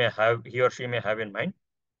he or she may have in mind,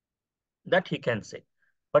 that he can say.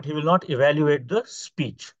 But he will not evaluate the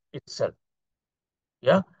speech itself.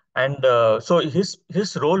 Yeah. And so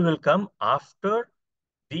his role will come after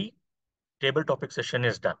the table topic session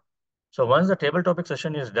is done. So once the table topic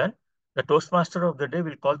session is done, the Toastmaster of the day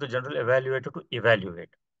will call the general evaluator to evaluate.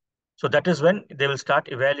 So that is when they will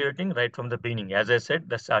start evaluating right from the beginning. As I said,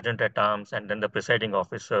 the sergeant at arms, and then the presiding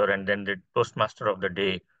officer, and then the Toastmaster of the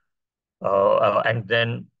day. And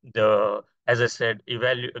then as I said,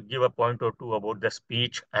 give a point or two about the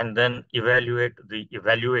speech, and then evaluate the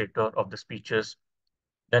evaluator of the speeches,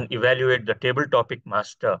 then evaluate the table topic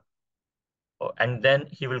master, and then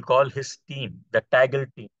he will call his team, the taggle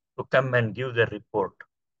team, to come and give the report,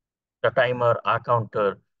 the timer,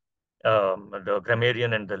 accounter, the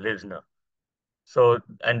grammarian, and the listener. So,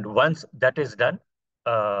 and once that is done,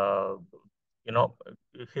 uh, you know,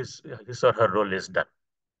 his or her role is done.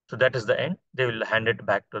 So that is the end. They will hand it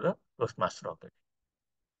back to the Toastmaster of the day.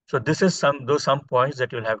 So this is some points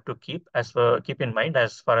that you'll have to keep in mind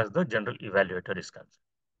as far as the general evaluator is concerned.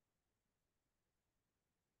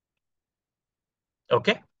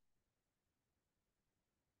 Okay.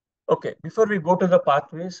 Okay, before we go to the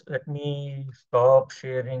pathways, let me stop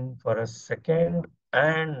sharing for a second.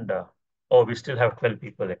 And oh, we still have 12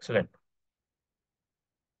 people. Excellent.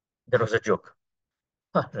 That was a joke.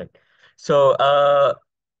 Right. So,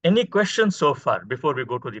 any questions so far before we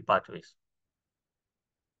go to the pathways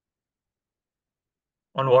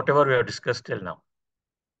on whatever we have discussed till now?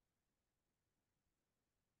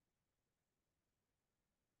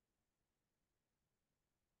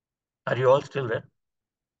 Are you all still there?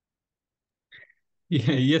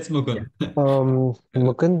 Yeah, yes, Mukund.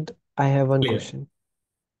 Mukund, I have one Clear. question.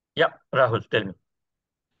 Yeah, Rahul, tell me.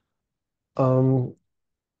 Um,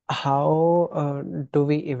 how do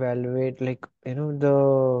we evaluate, like,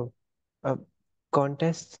 the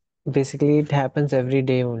contest? Basically, it happens every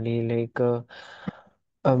day only. Like,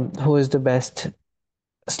 who is the best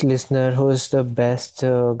listener, who is the best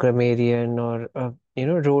grammarian, or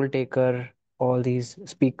role taker, all these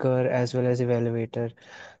speaker as well as evaluator.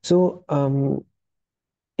 So,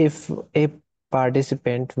 if a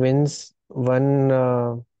participant wins one,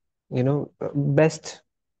 best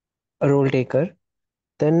role taker,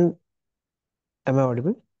 then am I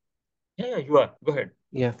audible? Yeah, you are. Go ahead.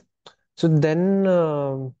 Yeah. So then,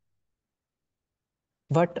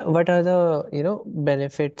 what are the,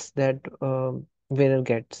 benefits that winner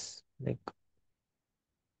gets? Like,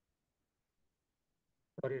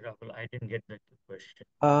 Sorry, Rahul, I didn't get that question.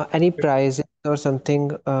 any prizes or something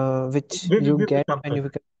which you We will get come when to you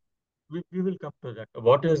that. become. We will come to that.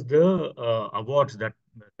 What is the awards that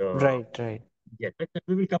Right, right. get?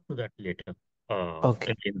 We will come to that later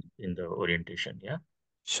Okay, in the orientation. Yeah.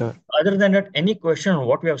 sure. Other than that, any question on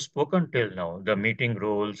what we have spoken till now, the meeting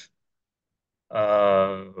rules,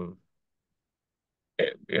 uh,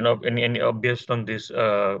 any based on this,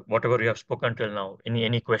 whatever we have spoken till now,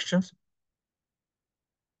 any questions?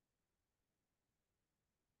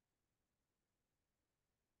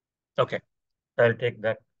 Okay, I'll take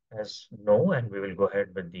that as no, and we will go ahead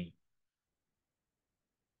with the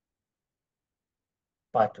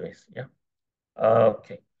pathways. Yeah.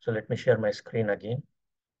 Okay, so let me share my screen again.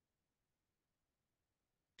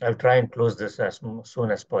 I'll try and close this as soon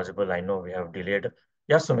as possible. I know we have delayed.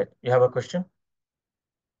 Yeah, Sumit, you have a question?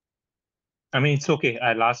 I mean, it's okay.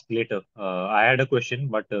 I'll ask later. I had a question,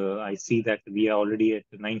 but I see that we are already at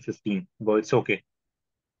 9:15. But it's okay.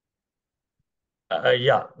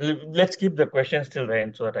 Yeah, let's keep the questions till the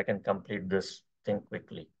end so that I can complete this thing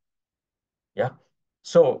quickly. Yeah.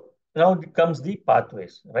 So now comes the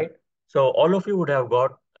pathways, right? So all of you would have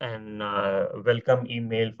got an welcome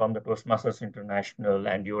email from the Toastmasters International,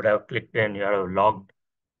 and you would have clicked in, you have logged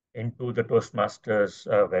into the Toastmasters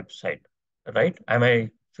website, right? Am I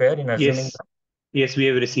fair in assuming Yes, that? yes, we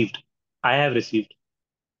have received. I have received.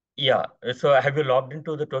 Yeah. So have you logged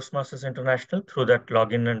into the Toastmasters International through that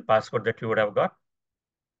login and password that you would have got?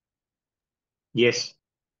 Yes.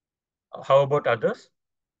 How about others?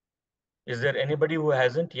 Is there anybody who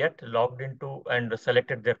hasn't yet logged into and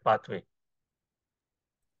selected their pathway?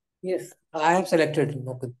 Yes, I have selected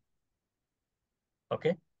Mukund.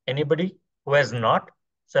 Okay. Anybody who has not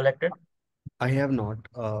selected I have not,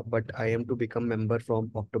 but I am to become member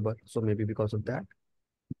from October, so maybe because of that.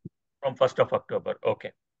 from 1st of October?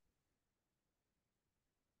 Okay.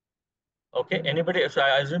 Okay. Anybody? So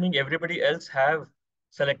I assuming everybody else have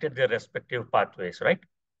selected their respective pathways, right?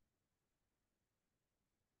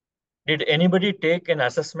 Did anybody take an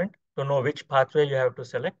assessment to know which pathway you have to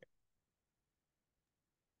select?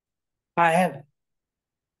 I have.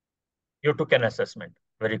 You took an assessment.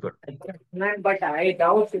 Very good. But I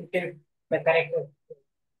doubt it is the correct.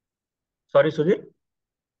 Sorry, Sudhir.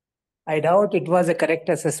 I doubt it was a correct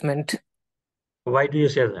assessment Why do you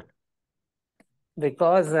say that?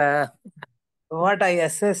 because what I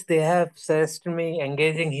assessed, they have suggested me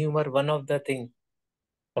engaging humor, one of the thing,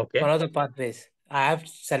 Okay. one of the pathways. I have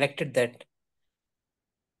selected that,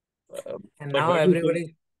 and But now why do you think?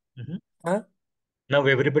 everybody, Mhm. huh? Now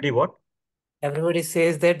everybody what? Everybody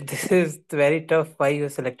says that this is very tough. Why you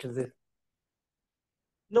selected this?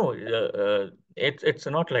 No, it's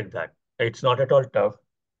not like that. It's not at all tough.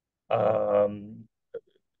 Um,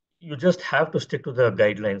 you just have to stick to the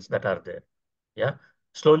guidelines that are there. Yeah.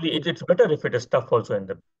 Slowly, it's better if it is tough also in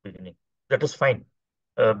the beginning. That is fine.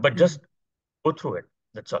 But Mm. just go through it.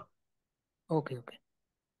 That's all. Okay, okay.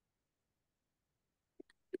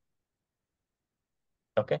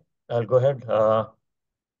 Okay. I'll go ahead.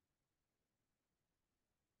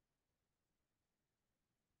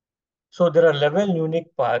 So there are 11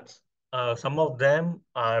 unique paths. Some of them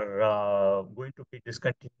are going to be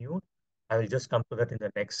discontinued. I will just come to that in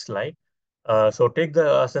the next slide. So take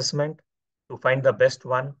the assessment to find the best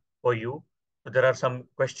one for you. So there are some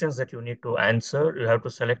questions that you need to answer. You have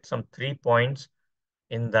to select some 3 points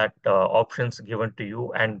in that options given to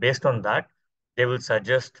you. And based on that, they will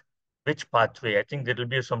suggest which pathway. I think there will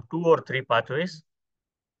be some 2 or 3 pathways.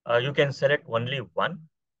 You can select only one.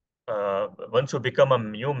 Once you become a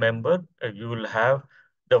new member, you will have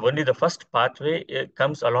only the first pathway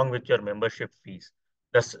comes along with your membership fees.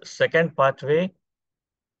 Second pathway,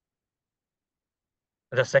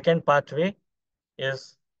 the second pathway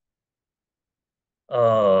is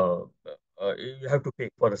uh, you have to pay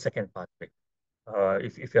for the second pathway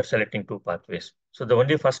if you're selecting 2 pathways. So the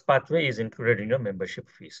only first pathway is included in your membership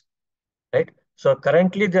fees, right? So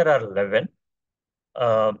currently there are 11.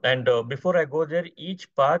 And before I go there,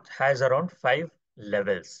 each path has around 5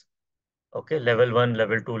 levels. Okay, level 1,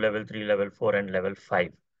 level 2, level 3, level 4, and level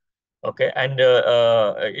 5. Okay, and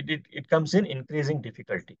it comes in increasing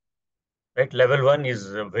difficulty, right? Level 1 is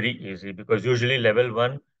very easy because usually level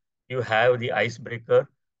 1, you have the icebreaker,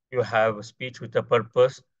 you have speech with a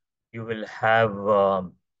purpose, you will have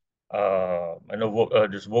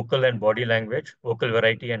this vocal and body language, vocal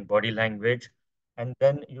variety and body language, and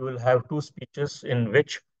then you will have 2 speeches in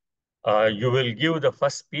which You will give the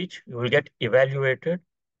first speech, you will get evaluated,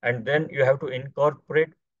 and then you have to incorporate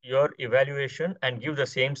your evaluation and give the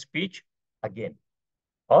same speech again,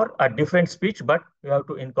 or a different speech, but you have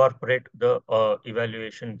to incorporate the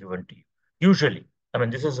evaluation given to you. Usually, I mean,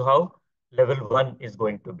 this is how level 1 is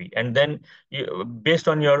going to be. And then based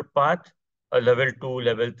on your path, level 2,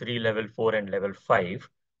 level 3, level 4, and level 5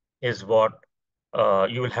 is what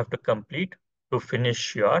you will have to complete to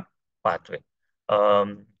finish your pathway.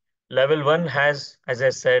 Um, Level 1 has, as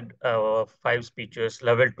I said, 5 speeches.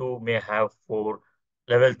 Level 2 may have 4.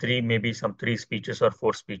 Level 3 maybe some 3 speeches or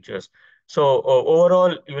 4 speeches. So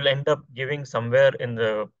overall, you will end up giving somewhere in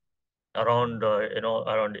the around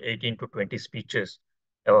 18 to 20 speeches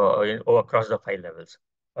across the 5 levels,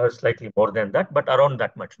 or slightly more than that, but around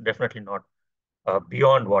that much. Definitely not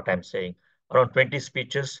beyond what I'm saying. Around 20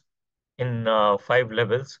 speeches in 5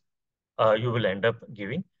 levels you will end up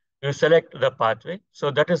giving. You select the pathway.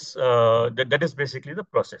 So that is basically the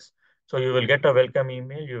process. So you will get a welcome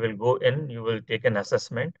email. You will go in. You will take an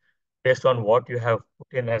assessment based on what you have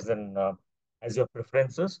put in as your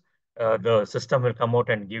preferences. The system will come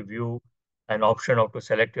out and give you an option of to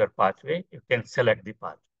select your pathway. You can select the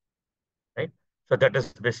path, right? So that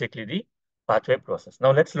is basically the pathway process.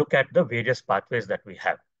 Now let's look at the various pathways that we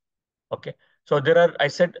have. Okay. So there are,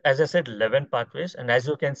 as I said, 11 pathways. And as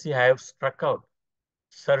you can see, I have struck out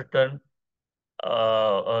certain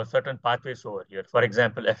certain pathways over here. For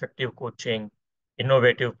example, effective coaching,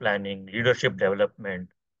 innovative planning, leadership development,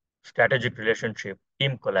 strategic relationship,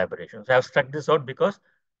 team collaboration. So I have struck this out because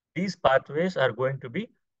these pathways are going to be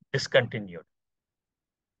discontinued.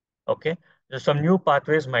 Okay, so some new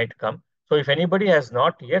pathways might come. So if anybody has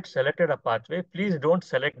not yet selected a pathway, please don't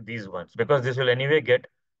select these ones because this will anyway get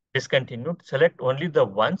discontinued. Select only the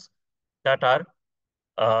ones that are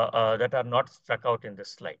not struck out in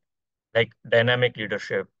this slide, like dynamic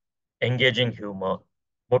leadership, engaging humor,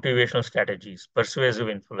 motivational strategies, persuasive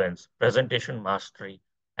influence, presentation mastery,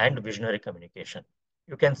 and visionary communication.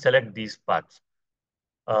 You can select these paths.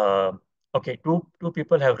 Uh, okay, two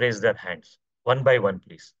people have raised their hands. One by one,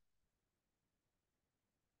 please.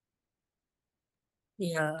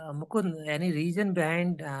 Yeah, Mukund, any reason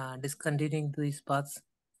behind discontinuing these paths?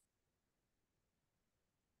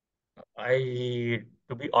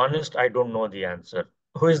 To be honest, I don't know the answer.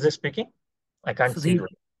 Who is this speaking? I can't see Sudhir.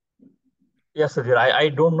 you. Yes, Sudhir, I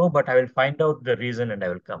don't know, but I will find out the reason and I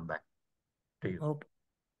will come back to you. Okay.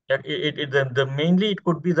 That the mainly it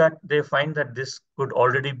could be that they find that this could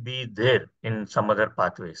already be there in some other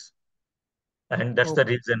pathways, and that's the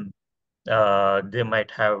Okay. reason they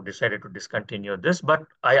might have decided to discontinue this. But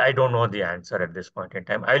I don't know the answer at this point in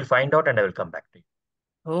time. I will find out and I will come back to you.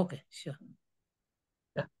 Okay, sure.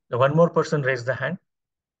 Yeah. One more person raised the hand.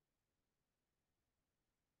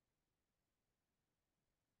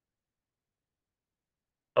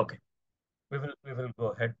 Okay. We will go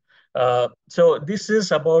ahead. So this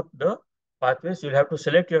is about the pathways. You'll have to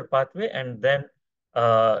select your pathway, and then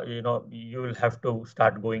you will have to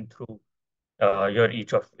start going through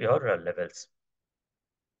each of your levels.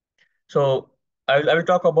 So I will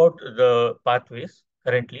talk about the pathways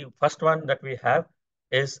currently. First one that we have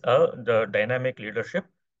is the dynamic leadership.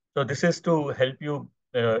 So this is to help you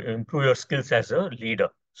improve your skills as a leader,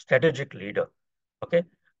 strategic leader. Okay.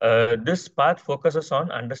 This path focuses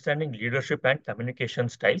on understanding leadership and communication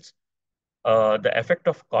styles, the effect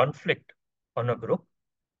of conflict on a group,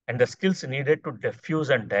 and the skills needed to diffuse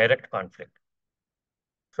and direct conflict.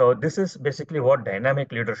 So this is basically what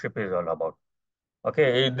dynamic leadership is all about.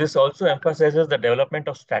 Okay, this also emphasizes the development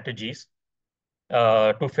of strategies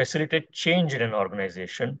to facilitate change in an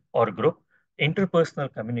organization or group,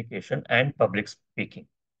 interpersonal communication, and public speaking.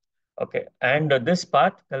 Okay, and this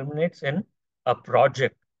path culminates in a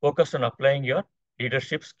project focused on applying your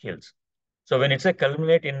leadership skills. So when it's a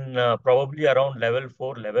culminate in probably around level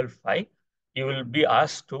 4, level 5, you will be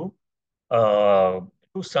asked to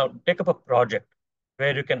take up a project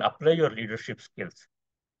where you can apply your leadership skills.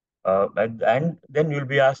 And then you'll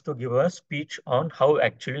be asked to give a speech on how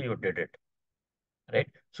actually you did it, right?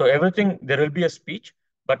 So everything, there will be a speech,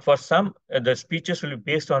 but for some, the speeches will be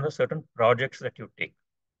based on a certain projects that you take.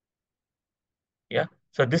 Yeah.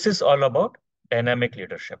 So this is all about dynamic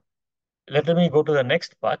leadership. Let me go to the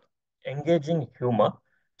next part, engaging humor.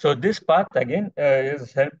 So this part again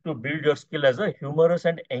is help to build your skill as a humorous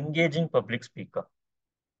and engaging public speaker.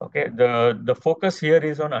 Okay, the focus here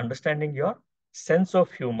is on understanding your sense of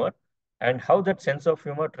humor and how that sense of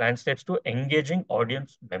humor translates to engaging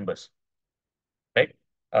audience members, right?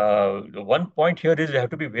 One point here is you have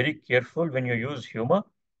to be very careful when you use humor.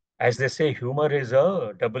 As they say, humor is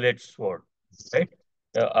a double-edged sword, right?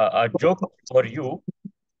 A joke for you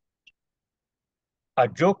a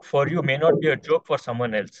joke for you may not be a joke for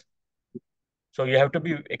someone else. So you have to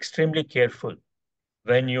be extremely careful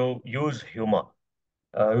when you use humor.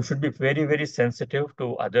 You should be very, very sensitive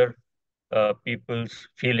to other people's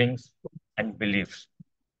feelings and beliefs,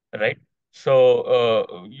 right?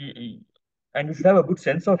 So, and you should have a good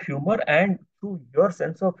sense of humor, and through your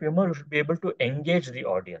sense of humor, you should be able to engage the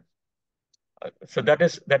audience. So that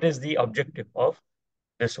is the objective of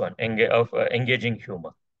this one, engaging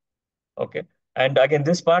humor. Okay, and again,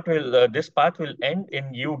 this path will end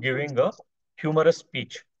in you giving a humorous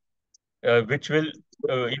speech, which will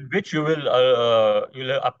in which you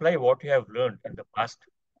will apply what you have learned in the past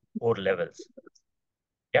 4 levels.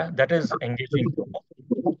 Yeah, that is engaging humor.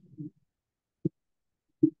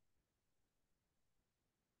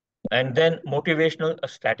 And then motivational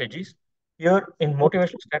strategies. Here in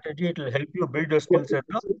motivational strategy, it will help you build your skills as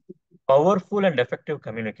a powerful and effective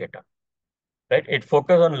communicator. Right? It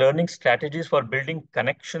focuses on learning strategies for building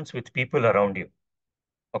connections with people around you.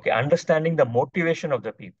 Okay, understanding the motivation of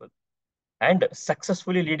the people and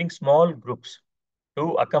successfully leading small groups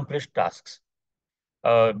to accomplish tasks.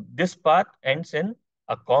 This path ends in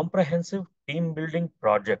a comprehensive team building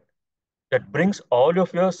project that brings all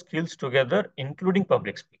of your skills together, including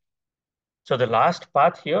public speaking. So the last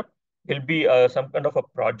path here will be some kind of a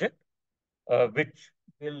project which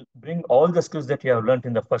will bring all the skills that you have learned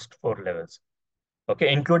in the first 4 levels,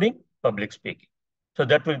 okay, including public speaking. So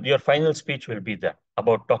that will your final speech will be that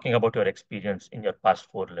about talking about your experience in your past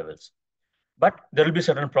 4 levels. But there will be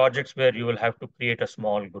certain projects where you will have to create a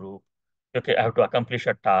small group. Okay, have to accomplish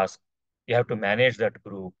a task. You have to manage that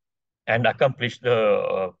group and accomplish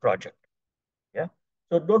the project. Yeah.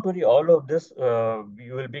 So don't worry, all of this,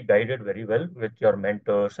 you will be guided very well with your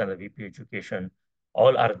mentors and the VP education.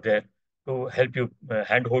 All are there to help you,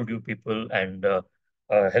 handhold you people and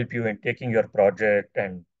help you in taking your project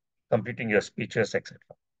and completing your speeches, etc.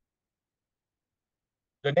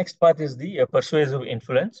 The next part is the persuasive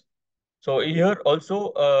influence. So here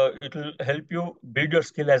also, it will help you build your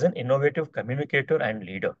skill as an innovative communicator and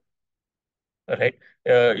leader, right?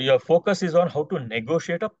 Your focus is on how to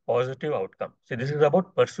negotiate a positive outcome. See, this is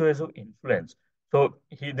about persuasive influence. So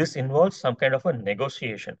this involves some kind of a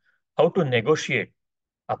negotiation, how to negotiate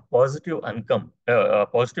a positive outcome,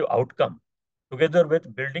 together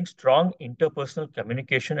with building strong interpersonal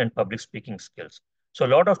communication and public speaking skills. So a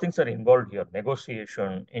lot of things are involved here: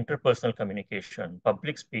 negotiation, interpersonal communication,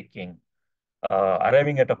 public speaking,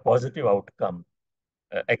 arriving at a positive outcome,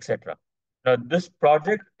 etc. Now, this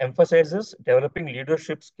project emphasizes developing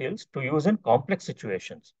leadership skills to use in complex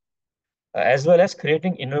situations, as well as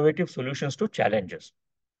creating innovative solutions to challenges.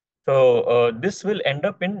 So, this will end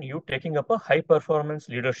up in you taking up a high performance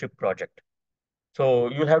leadership project. So,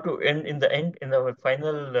 you'll have to in the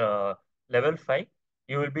final level 5,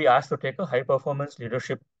 you will be asked to take a high performance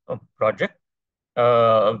leadership project,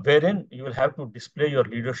 wherein you will have to display your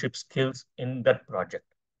leadership skills in that project.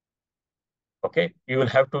 Okay, you will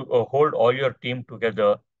have to hold all your team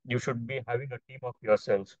together. You should be having a team of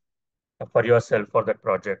yourselves for yourself for that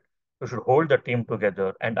project. You should hold the team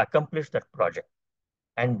together and accomplish that project.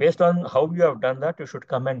 And based on how you have done that, you should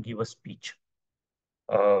come and give a speech.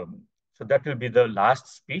 So that will be the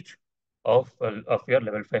last speech of your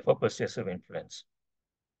level 5 for persuasive influence.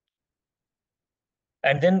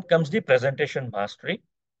 And then comes the presentation mastery.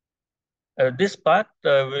 This part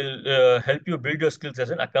will help you build your skills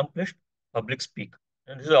as an accomplished public speaker.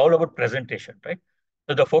 And this is all about presentation, right?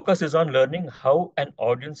 So the focus is on learning how an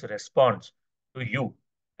audience responds to you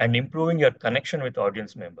and improving your connection with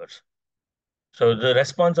audience members. So the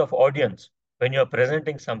response of audience when you're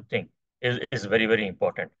presenting something is very, very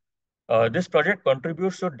important. This project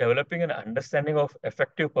contributes to developing an understanding of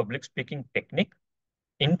effective public speaking technique,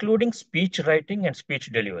 including speech writing and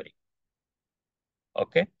speech delivery.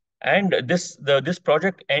 Okay. And this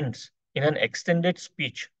project ends in an extended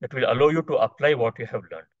speech that will allow you to apply what you have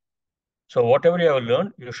learned. So whatever you have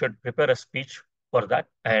learned, you should prepare a speech for that,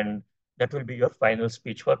 and that will be your final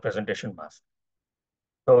speech for presentation master.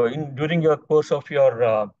 So during your course of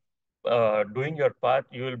your doing your part,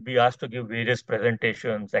 you will be asked to give various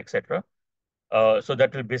presentations, etc. So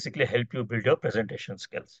that will basically help you build your presentation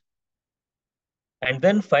skills. And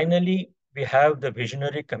then finally, we have the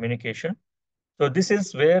visionary communication. So this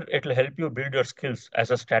is where it will help you build your skills as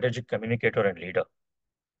a strategic communicator and leader.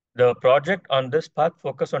 The project on this path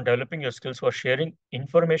focus on developing your skills for sharing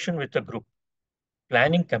information with the group,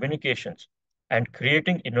 planning communications, and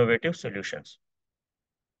creating innovative solutions.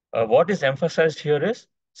 What is emphasized here is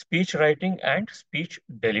speech writing and speech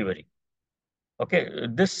delivery. Okay,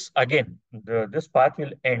 this again, this path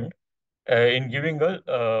will end in giving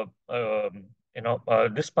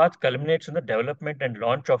this path culminates in the development and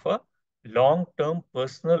launch of a long-term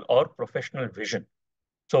personal or professional vision.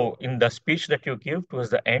 So in the speech that you give towards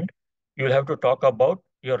the end, you will have to talk about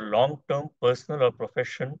your long-term personal or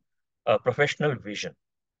professional vision.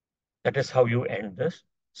 That is how you end this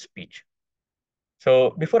speech.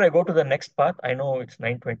 So before I go to the next part, I know it's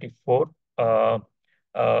 9:24.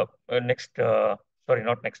 Next, sorry,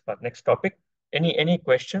 not next part, next topic. Any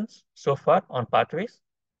questions so far on pathways?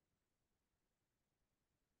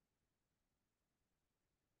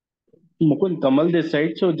 Mukund, Kamal this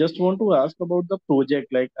side. So just want to ask about the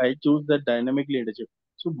project. Like I choose the dynamic leadership.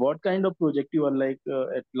 So what kind of project you are like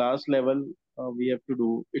at last level we have to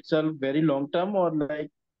do? It's a very long term or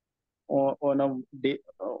like on a day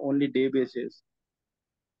only day basis.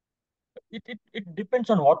 It depends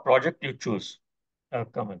on what project you choose,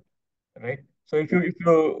 Kamal, right? So if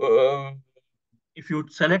you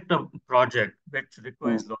select a project which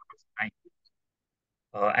requires a lot of time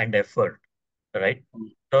and effort, right?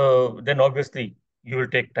 So then obviously you will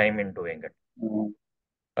take time in doing it.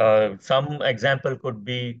 Some example could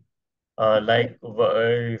be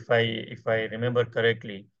if I remember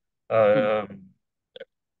correctly,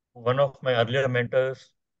 one of my earlier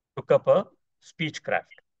mentors took up a speech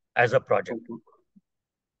craft as a project.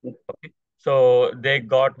 Okay. So they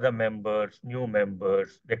got the members, new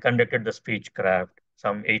members, they conducted the speech craft,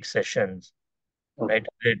 some 8 sessions, right?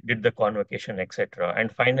 They did the convocation, etc.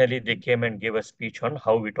 And finally they came and gave a speech on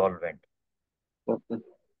how it all went.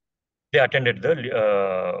 They attended the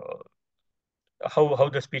how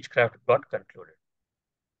the speech craft got concluded.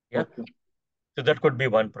 Yeah. So that could be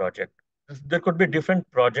one project. There could be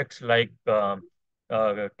different projects like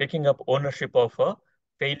taking up ownership of a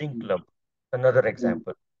failing club, another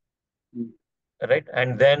example, right?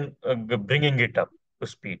 And then bringing it up to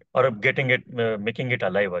speed or making it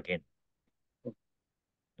alive again.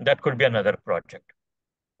 That could be another project.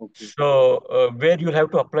 So where you'll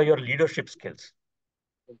have to apply your leadership skills,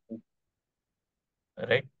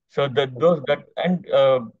 right? So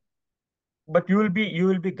but you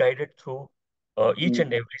will be guided through each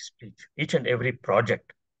and every speech, each and every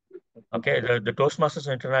project. Okay, the Toastmasters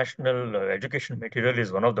International education material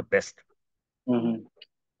is one of the best.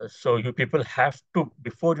 So you people have to,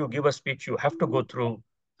 before you give a speech, you have to go through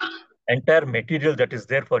entire material that is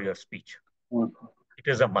there for your speech. It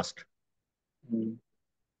is a must.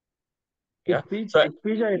 Yeah. Speech, I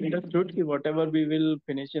understood ki whatever we will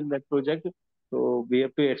finish in that project, so we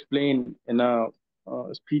have to explain in a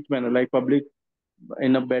speech manner, like public,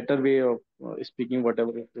 in a better way of speaking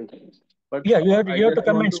whatever it is. But yeah, you have I to come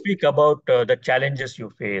and want to speak about the challenges you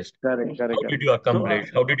faced. correct. How did you accomplish?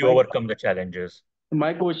 How did you my overcome the challenges?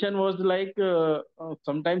 my question was like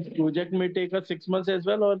sometimes project may take us 6 months as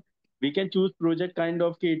well, or we can choose project kind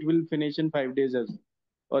of ki it will finish in 5 days as,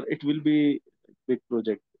 or it will be big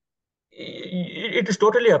project. It is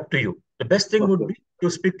totally up to you. The best thing would be to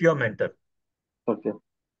speak to your mentor.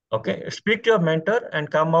 Okay. Speak to your mentor and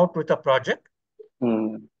come out with a project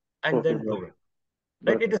and then do it.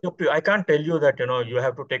 Right? It is up to you. I can't tell you that, you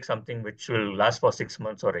have to take something which will last for 6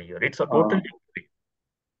 months or a year. It's a totally free.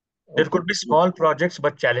 There could be small projects,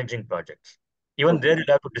 but challenging projects. Even there, you'll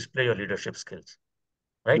have to display your leadership skills,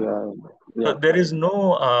 right? So there is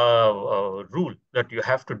no rule that you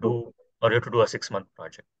have to do or you have to do a 6-month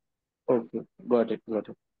project. Okay, got it.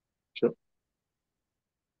 Sure.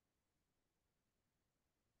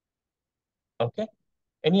 Okay.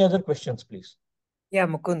 Any other questions, please? Yeah,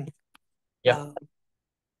 Mukund. Yeah.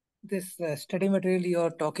 This study material you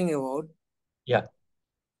are talking about. Yeah.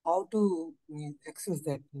 How to access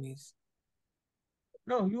that means?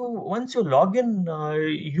 No, once you log in,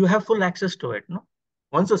 you have full access to it. No,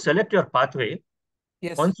 once you select your pathway,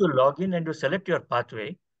 Yes. once you log in and you select your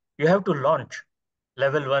pathway, you have to launch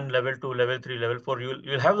level 1, level 2, level 3, level 4.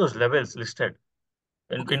 You'll have those levels listed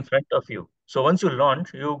in front of you. So once you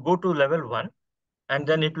launch, you go to level 1, and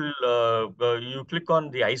then it will you click on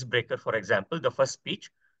the icebreaker, for example, the first speech,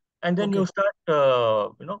 and then you start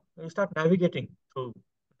navigating through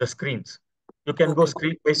the screens. You can go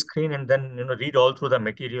screen by screen and then read all through the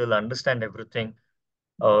material, understand everything.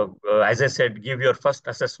 As I said, give your first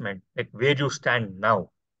assessment, like where you stand now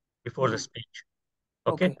before the speech.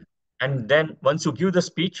 Okay. And then once you give the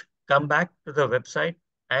speech, come back to the website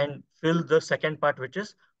and fill the second part, which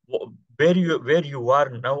is where you are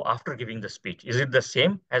now after giving the speech. Is it the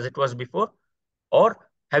same as it was before? Or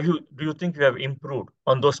do you think you have improved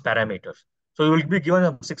on those parameters? So you will be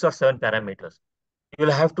given 6 or 7 parameters. You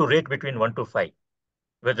will have to rate between 1 to 5,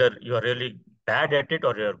 whether you are really bad at it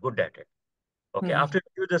or you are good at it. Okay. After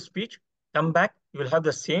you do the speech, come back, you will have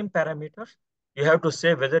the same parameters. You have to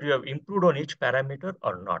say whether you have improved on each parameter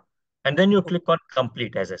or not. And then you click on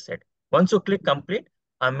complete, as I said. Once you click complete,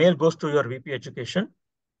 a mail goes to your VP Education,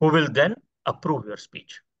 who will then approve your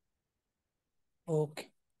speech. Okay.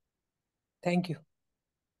 Thank you.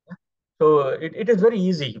 So it is very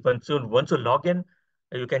easy. Once you log in,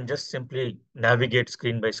 you can just simply navigate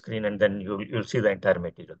screen by screen, and then you'll see the entire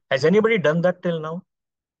material. Has anybody done that till now?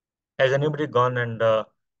 Has anybody gone and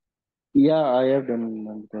Yeah, I have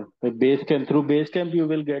done the Basecamp. Through Basecamp, you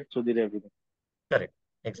will get Sudhir everything. correct?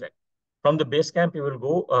 Exactly. From the Basecamp, you will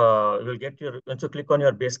go. You will get your once you click on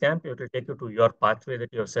your Basecamp, it will take you to your pathway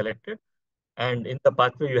that you have selected, and in the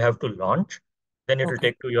pathway you have to launch. Then it will Okay.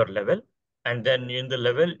 take to your level, and then in the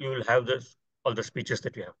level you will have all the speeches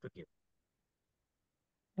that you have to give.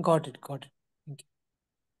 Got it. Got it. Thank you.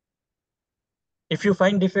 If you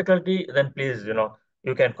find difficulty, then please,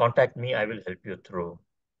 you can contact me. I will help you through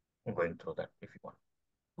going through that if you want.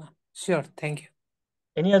 Sure. Thank you.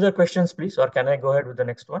 Any other questions, please, or can I go ahead with the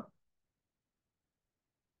next one?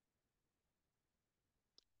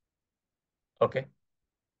 Okay.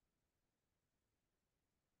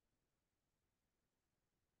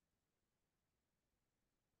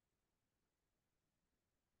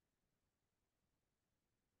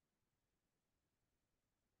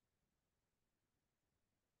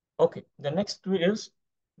 Okay. The next is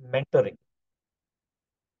mentoring.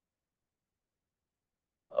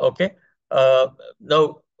 Okay.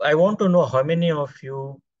 Now, I want to know how many of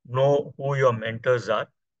you know who your mentors are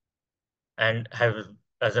and have,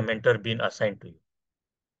 as a mentor, been assigned to you.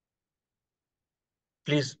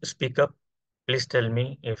 Please speak up. Please tell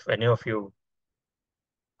me if any of you.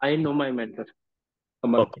 I know my mentor,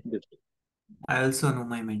 Kamal. Okay. I also know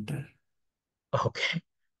my mentor. Okay.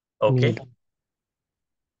 Me Okay. too.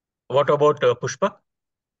 What about Pushpa?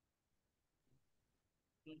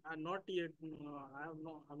 Not yet. I've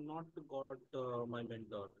not got my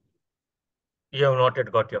mentor. You have not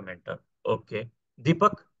yet got your mentor. Okay.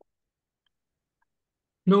 Deepak?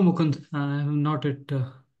 No, Mukund, I have not yet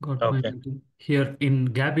got my Okay. mentor. Here in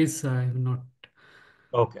Gabby's, I have not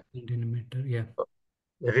Okay. found any mentor. Yeah.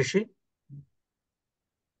 Rishi?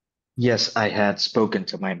 Yes, I had spoken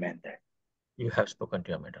to my mentor. You have spoken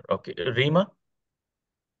to your mentor. Okay. Reema?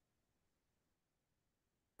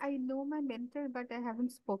 I know my mentor, but I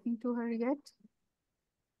haven't spoken to her yet.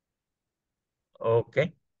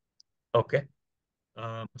 Okay. Okay.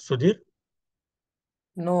 Sudhir?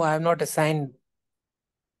 No, I have not assigned.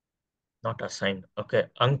 Not assigned. Okay.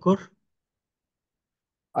 Ankur?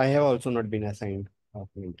 I have also not been assigned a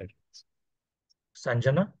mentor.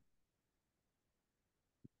 Sanjana?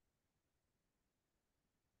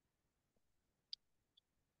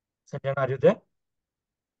 Sanjana, are you there?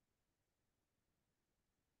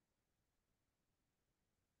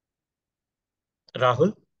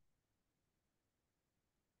 Rahul?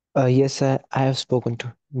 Yes, I have spoken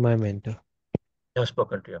to my mentor. You have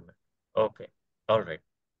spoken to your mentor. Okay. All right.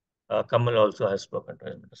 Kamal also has spoken to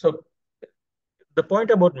his mentor. So the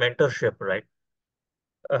point about mentorship, right?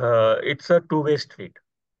 It's a two-way street.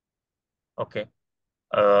 Okay.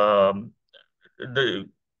 Um, the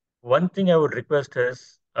one thing I would request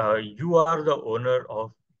is you are the owner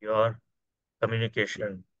of your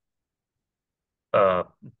communication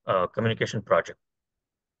communication project,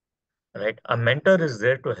 right? A mentor is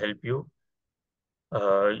there to help you,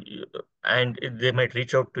 and they might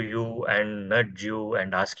reach out to you and nudge you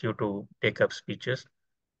and ask you to take up speeches.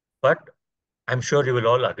 But I'm sure you will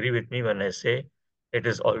all agree with me when I say it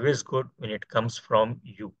is always good when it comes from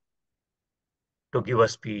you to give a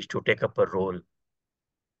speech, to take up a role,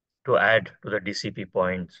 to add to the DCP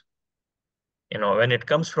points. When it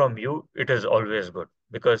comes from you, it is always good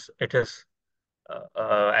because it is,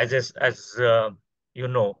 as you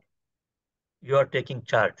know, you are taking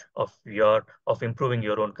charge of improving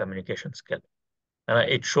your own communication skill.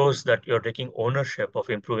 It shows that you're taking ownership of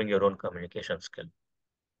improving your own communication skill.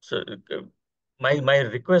 So my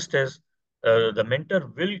request is the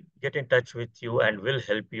mentor will get in touch with you and will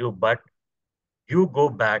help you, but you go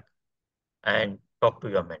back and talk to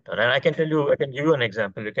your mentor. And I can give you an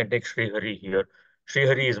example. You can take Srihari here.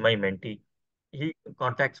 Srihari is my mentee. He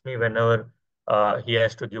contacts me whenever he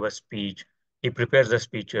has to give a speech. He prepares the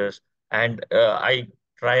speeches, and I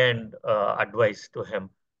try and advise to him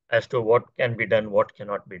as to what can be done, what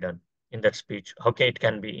cannot be done in that speech, how it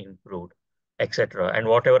can be improved, etc. And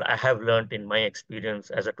whatever I have learned in my experience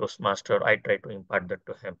as a Toastmaster, I try to impart that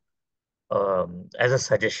to him as a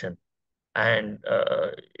suggestion, and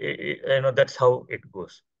that's how it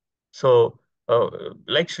goes. So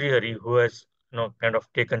like Srihari, who has kind of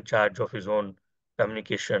taken charge of his own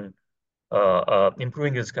communication,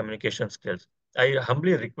 improving his communication skills, I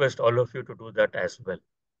humbly request all of you to do that as well.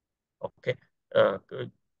 Okay.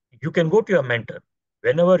 you can go to your mentor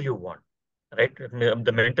whenever you want, right?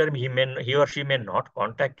 The mentor, he or she may not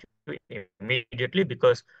contact you immediately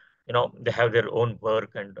because they have their own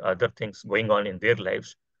work and other things going on in their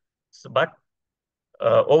lives. But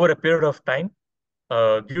over a period of time,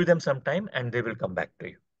 give them some time and they will come back to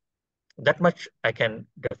you. That much I can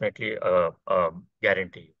definitely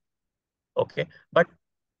guarantee you. Okay, but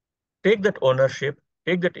take that ownership,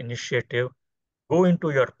 take that initiative, go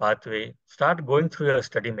into your pathway, start going through your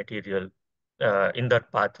study material in that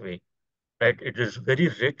pathway, right? It is very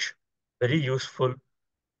rich, very useful.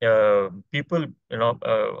 People,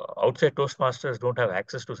 outside Toastmasters don't have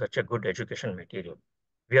access to such a good education material.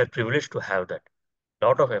 We are privileged to have that. A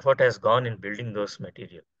lot of effort has gone in building those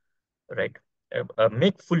material, right?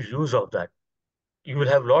 Make full use of that. You will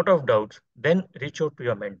have a lot of doubts. Then reach out to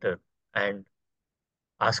your mentor and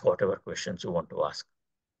ask whatever questions you want to ask,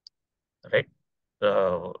 right?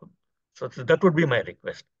 Uh, so that would be my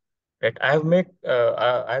request, right? I will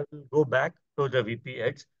go back to the VP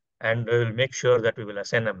heads and will make sure that we will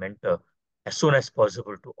assign a mentor as soon as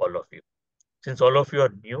possible to all of you. Since all of you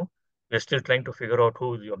are new, we're still trying to figure out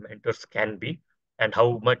who your mentors can be and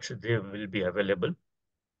how much they will be available.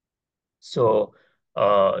 So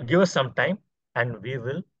give us some time and we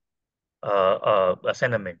will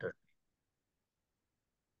assign a mentor.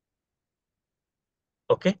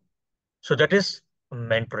 Okay, so that is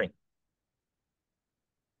mentoring.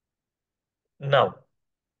 Now,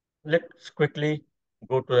 let's quickly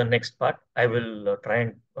go to the next part. I will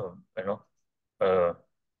try and uh,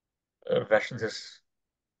 rush this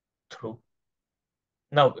through.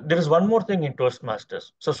 Now, there is one more thing in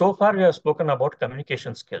Toastmasters. So far we have spoken about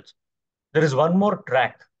communication skills. There is one more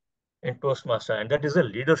track in Toastmaster, and that is a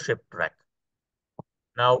leadership track.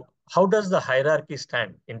 Now, how does the hierarchy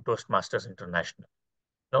stand in Toastmasters International?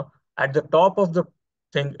 Now, at the top of the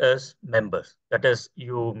thing is members. That is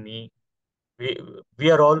you, me, we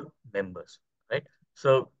are all members, right?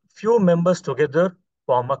 So few members together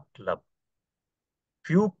form a club.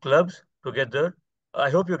 Few clubs together. I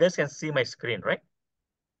hope you guys can see my screen, right?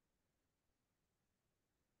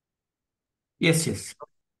 Yes, yes.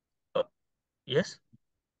 Yes?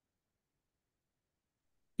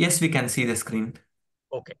 Yes, we can see the screen.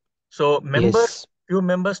 Okay. So Yes. few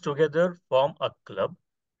members together form a club.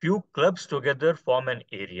 Few clubs together form an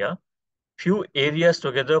area. Few areas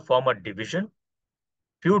together form a division.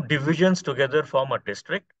 Few divisions together form a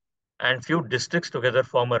district. And few districts together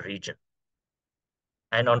form a region.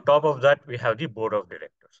 And on top of that, we have the board of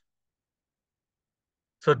directors.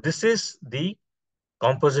 So this is the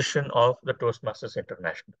composition of the Toastmasters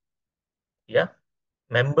International. Yeah.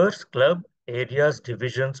 Members, club, areas,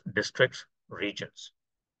 divisions, districts, regions.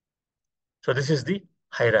 So this is the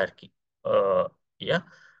hierarchy. Yeah.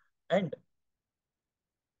 And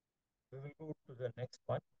we will go to the next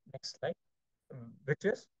one, next slide, which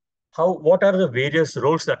is what are the various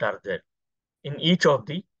roles that are there in each of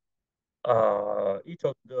the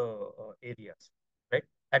areas, right?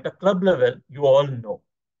 At a club level, you all know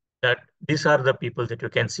that these are the people that you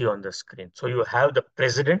can see on the screen. So you have the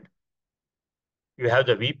president, you have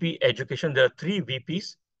the VP education. There are three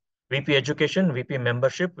VPs: VP education, VP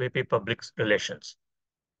membership, VP public relations.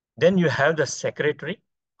 Then you have the secretary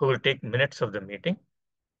who will take minutes of the meeting.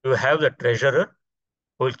 You have the treasurer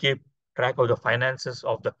who will keep track of the finances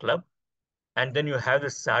of the club. And then you have the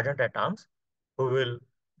sergeant at arms who will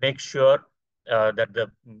make sure that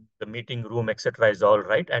the meeting room, etc., is all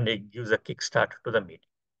right, and it gives a kickstart to the meeting.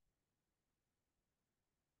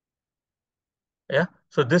 Yeah.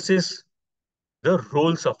 So this is the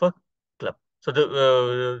roles of a club. So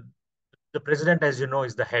the president, as you know,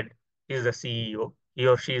 is the head. He is the CEO. He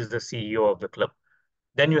or she is the CEO of the club.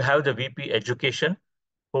 Then you have the VP education,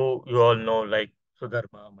 who you all know, like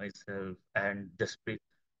Sudharma, myself, and Jasprit.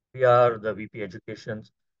 We are the VP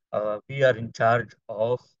educations. We are in charge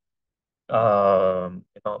of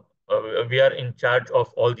we are in charge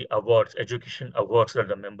of all the awards, education awards that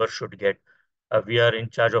the members should get. We are in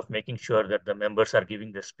charge of making sure that the members are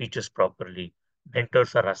giving the speeches properly,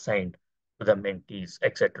 mentors are assigned to the mentees,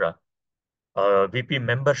 etc. VP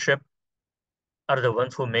membership are the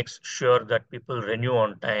ones who makes sure that people renew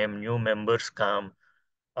on time, new members come,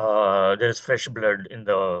 there's fresh blood in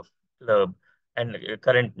the club, and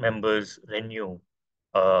current members renew,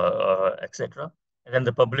 etc. And then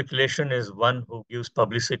the public relation is one who gives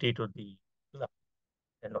publicity to the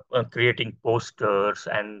club, creating posters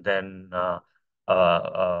and then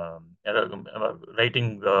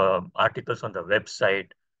writing articles on the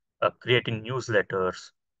website, creating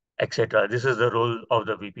newsletters, etc. This is the role of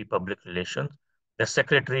the VP Public Relations. The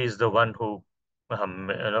secretary is the one who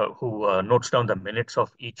notes down the minutes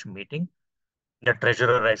of each meeting. The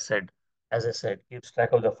treasurer, as I said, keeps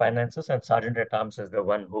track of the finances, and sergeant at arms is the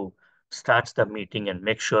one who starts the meeting and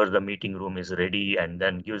makes sure the meeting room is ready and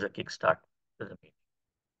then gives a kickstart to the meeting.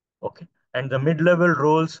 Okay. And the mid-level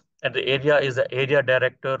roles at the area is the area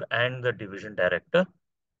director and the division director.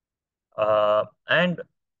 And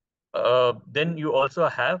then you also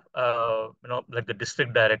have, like the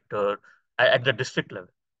district director at the district level.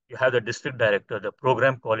 You have the district director, the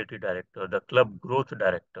program quality director, the club growth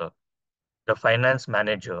director, the finance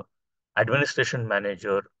manager, administration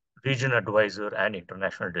manager, region advisor, and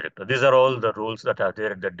international director. These are all the roles that are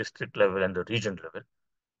there at the district level and the region level.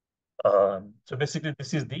 So basically,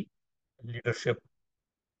 this is the leadership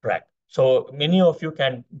track. So many of you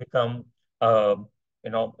can become, you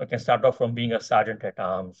can start off from being a sergeant at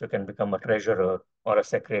arms, you can become a treasurer or a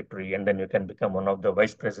secretary, and then you can become one of the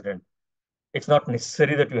vice president. It's not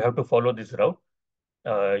necessary that you have to follow this route.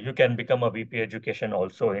 You can become a VP education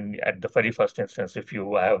also at the very first instance if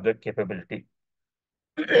you have the capability,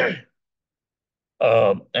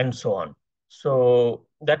 and so on. So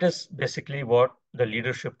that is basically what the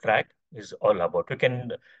leadership track is all about. You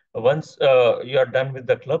can, once you are done with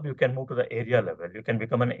the club, you can move to the area level. You can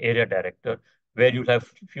become an area director where you have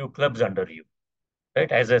few clubs under you,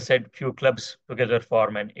 right? As I said, few clubs together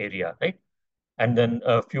form an area, right? And then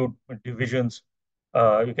a few divisions.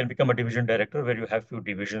 You can become a division director where you have few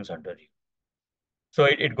divisions under you. So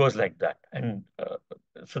it goes like that. And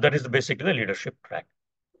so that is basically the leadership track.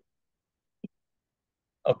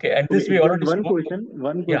 Okay, and this we Just already one spoke. question.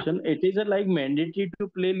 One Yeah. question. It is a like mandatory to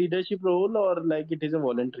play leadership role or like it is a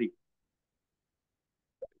voluntary?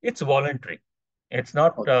 It's voluntary. It's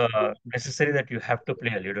not Okay. necessary that you have to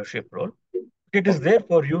play a leadership role. It is there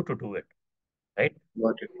for you to do it, right?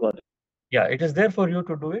 Got it. Got it. Yeah, it is there for you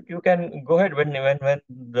to do it. You can go ahead when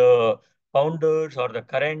the founders or the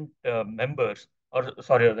current members, or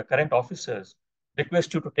sorry, the current officers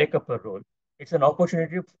request you to take up a role. It's an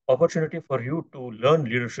opportunity for you to learn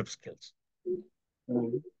leadership skills.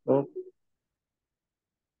 Okay.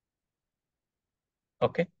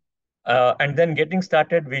 Okay. And then getting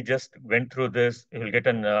started, we just went through this. You will get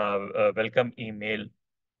a welcome email,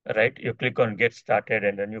 right? You click on get started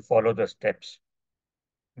and then you follow the steps,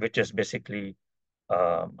 which is basically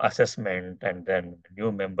assessment and then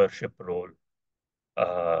new membership role,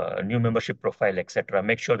 new membership profile, etc.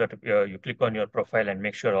 Make sure that you click on your profile and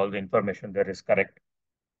make sure all the information there is correct,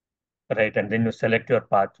 right? And then you select your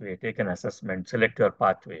pathway, take an assessment, select your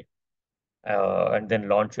pathway, and then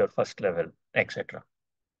launch your first level, etc.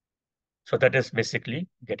 So that is basically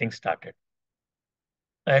getting started.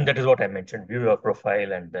 And that is what I mentioned, view your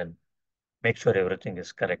profile and then make sure everything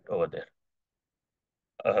is correct over there.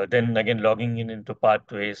 Then again, logging in into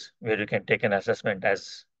pathways where you can take an assessment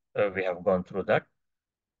as we have gone through that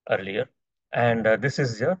earlier. And this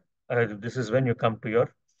is when you come to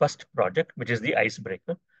your first project, which is the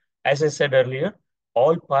icebreaker. As I said earlier,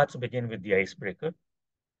 all paths begin with the icebreaker.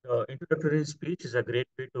 The introductory speech is a great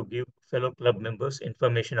way to give fellow club members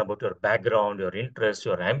information about your background, your interests,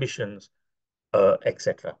 your ambitions,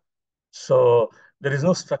 etc. So there is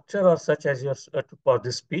no structure or such as your for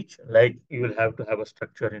this speech, like you will have to have a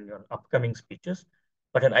structure in your upcoming speeches.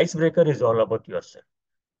 But an icebreaker is all about yourself.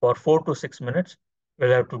 For 4 to 6 minutes,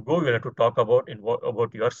 you'll have to go, you'll have to talk about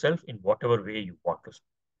yourself in whatever way you want to speak.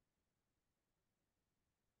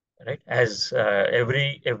 Right? As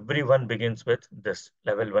everyone begins with this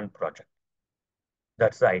level 1 project.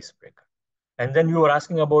 That's the icebreaker. And then you were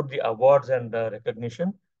asking about the awards and the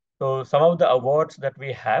recognition. So some of the awards that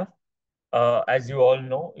we have, as you all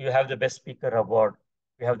know, you have the Best Speaker Award,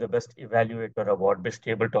 you have the Best Evaluator Award, Best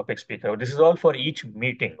Table Topic Speaker. This is all for each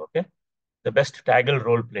meeting, okay? The Best Taggle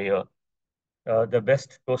Role Player, the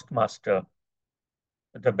Best Toastmaster,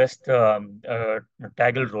 the Best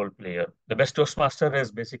Taggle Role Player. The Best Toastmaster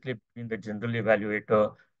is basically between the General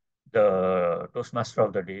Evaluator, the Toastmaster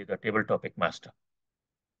of the Day, the Table Topic Master.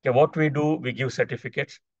 Okay, what we do, we give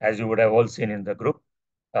certificates, as you would have all seen in the group.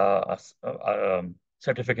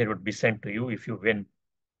 Certificate would be sent to you if you win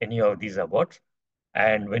any of these awards.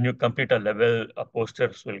 And when you complete a level,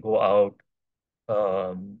 posters will go out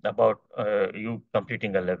about you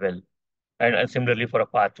completing a level. And similarly for a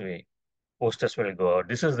pathway, posters will go out.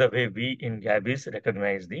 This is the way we in Gabbies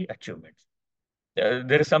recognize the achievements.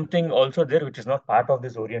 There is something also there which is not part of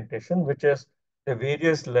this orientation, which is the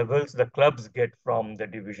various levels the clubs get from the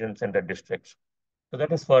divisions and the districts. So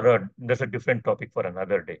that is that's a different topic for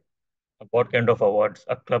another day. What kind of awards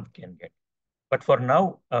a club can get. But for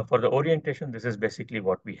now, for the orientation, this is basically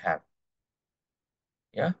what we have.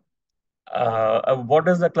 Yeah. What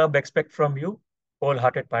does the club expect from you?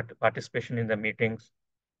 Wholehearted participation in the meetings,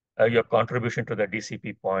 your contribution to the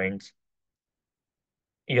DCP points,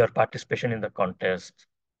 your participation in the contest,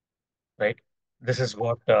 right? This is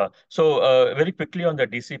what, very quickly on the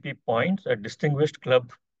DCP points, a distinguished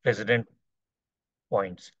club president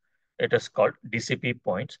points. It is called DCP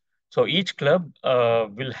points. So each club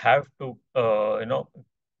will have to,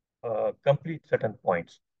 complete certain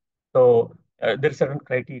points. So there are certain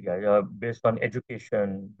criteria based on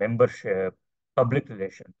education, membership, public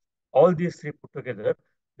relations. All these three put together,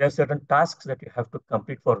 there are certain tasks that you have to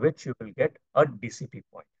complete for which you will get a DCP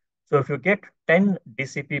point. So if you get 10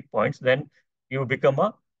 DCP points, then you become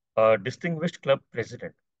a distinguished club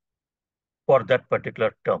president for that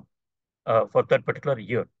particular term, for that particular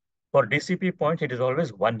year. For DCP points, it is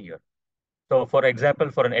always 1 year. So for example,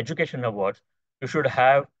 for an education awards, you should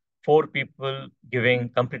have 4 people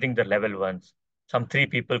completing the level ones, some 3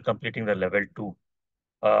 people completing the level 2,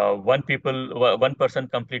 one person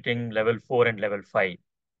completing level 4 and level 5.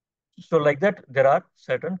 So like that, there are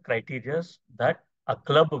certain criteria that a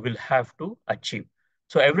club will have to achieve.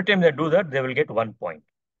 So every time they do that, they will get 1 point.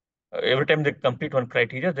 Every time they complete one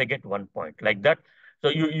criteria, they get 1 point like that. So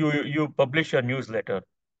you publish a newsletter,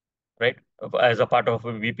 right? As a part of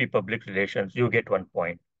VP Public Relations, you get 1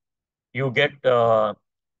 point. You get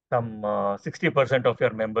some 60% of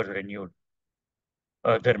your members renewed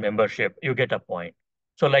their membership, you get a point.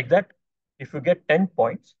 So like that, if you get 10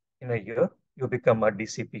 points in a year, you become a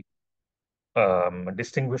DCP,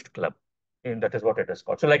 distinguished club. And that is what it is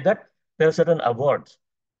called. So like that, there are certain awards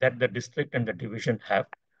that the district and the division have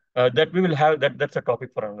that we will have. That's a topic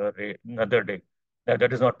for another day.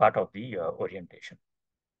 That is not part of the orientation.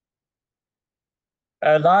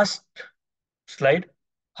 Last slide,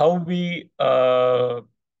 how we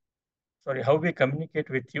communicate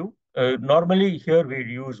with you. Normally here we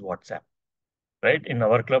use WhatsApp, right? In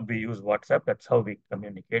our club we use WhatsApp. That's how we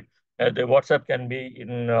communicate. The WhatsApp can be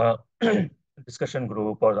in discussion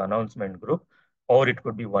group or the announcement group, or it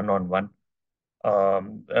could be one-on-one.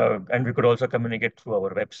 And we could also communicate through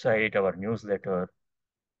our website, our newsletter,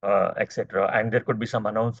 etc. And there could be some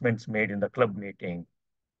announcements made in the club meeting,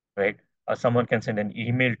 right? Someone can send an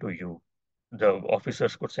email to you. The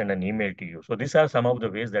officers could send an email to you. So these are some of the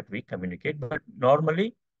ways that we communicate, but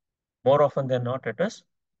normally, more often than not, it is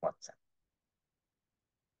WhatsApp.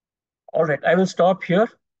 All right, I will stop here.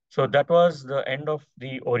 So that was the end of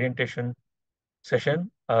the orientation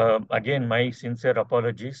session. Again, my sincere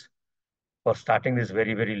apologies for starting this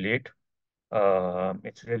very, very late. We are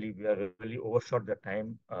really overshot the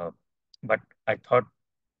time, but I thought,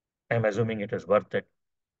 I'm assuming it is worth it.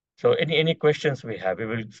 So any questions we have, we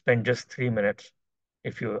will spend just 3 minutes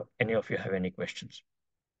if any of you have any questions.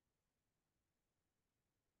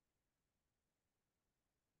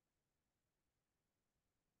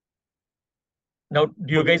 Now,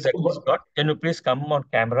 do you guys at least can you please come on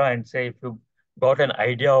camera and say if you got an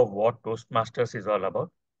idea of what Toastmasters is all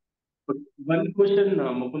about? One question,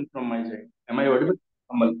 Mukund, from my side. Am I audible?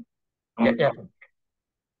 Kamal. Yeah.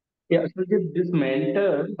 Yeah, so this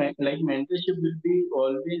like mentorship will be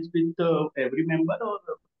always with every member, or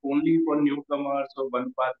only for newcomers, or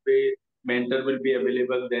one pathway mentor will be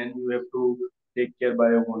available, then you have to take care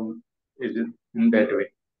by your own. Is it in that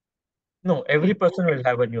way? No, every person will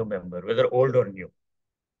have a new member, whether old or new.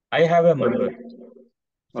 I have a member.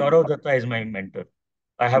 Saurav Datta is my mentor.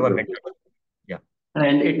 I have a mentor. Yeah.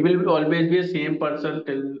 And it will always be the same person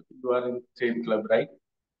till you are in same club, right?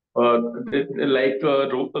 Like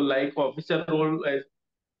officer role, as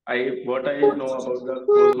what I know about the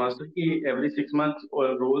Toastmaster, every 6 months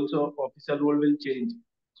roles of officer role will change.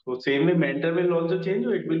 So same way mentor will also change,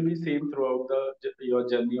 or it will be same throughout your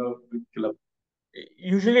journey of with club.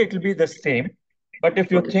 Usually it will be the same, but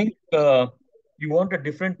if you think you want a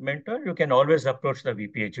different mentor, you can always approach the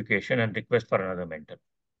VP Education and request for another mentor.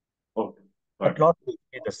 Okay. But not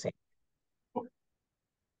be the same.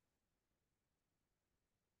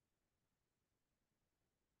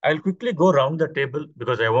 I'll quickly go around the table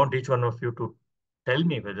because I want each one of you to tell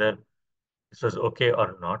me whether this was okay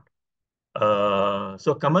or not.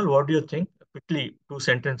 So Kamal, what do you think? Quickly, 2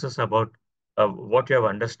 sentences about what you have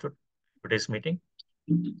understood today's meeting.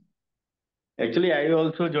 Actually, I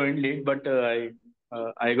also joined late, but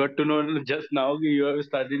I got to know just now you have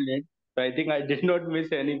started late. So I think I did not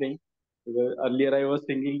miss anything. Because earlier I was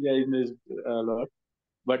thinking I missed a lot,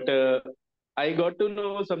 but I got to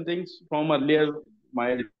know some things from earlier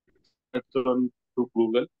my research on to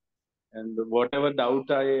Google, and whatever doubt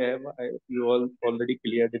I have, you all already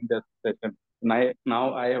cleared in that session.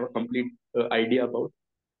 Now I have a complete idea about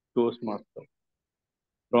Toastmaster,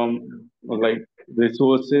 from like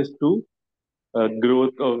resources to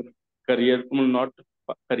growth of career, not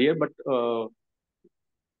career, but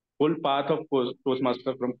whole path of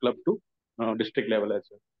Toastmaster from club to district level as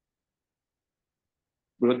well.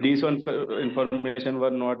 Because these one information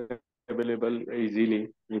were not available easily,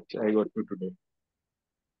 which I got to today.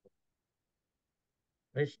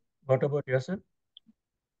 Krish, what about yourself?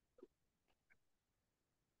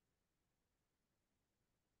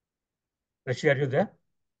 Rishi, are you there?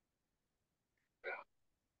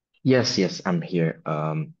 Yes, I'm here.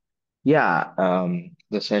 Yeah,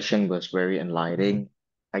 the session was very enlightening.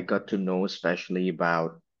 I got to know especially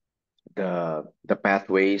about the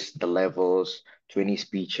pathways, the levels, 20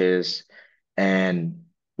 speeches, and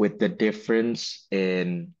with the difference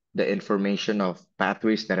in the information of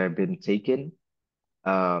pathways that have been taken,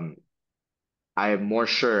 um, I am more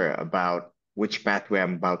sure about which pathway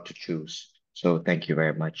I'm about to choose. So thank you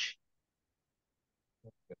very much.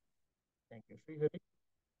 Okay. Thank you. Srihari?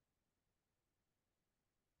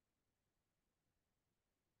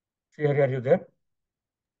 Srihari, are you there?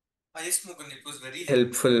 Yes, Mugun, it was very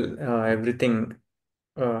helpful. Everything.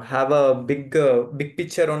 Have a big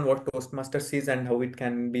picture on what Toastmasters is and how it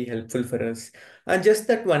can be helpful for us. And just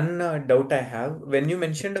that one doubt I have, when you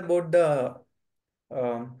mentioned about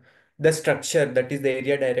um, the structure, that is the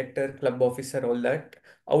area director, club officer, all that,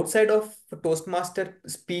 outside of Toastmaster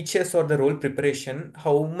speeches or the role preparation,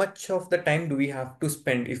 how much of the time do we have to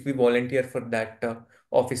spend if we volunteer for that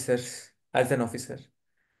officers as an officer?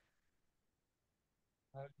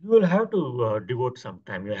 You will have to devote some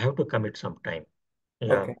time. You have to commit some time.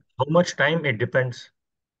 Yeah. Okay. How much time? It depends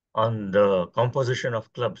on the composition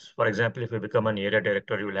of clubs. For example, if you become an area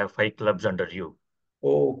director, you will have 5 clubs under you.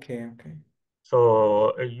 Okay.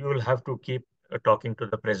 So you will have to keep talking to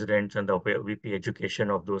the presidents and the VP education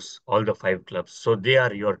of all the 5 clubs. So they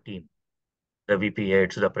are your team, the VP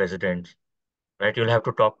heads, the presidents, right? You'll have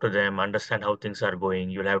to talk to them, understand how things are going.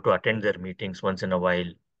 You'll have to attend their meetings once in a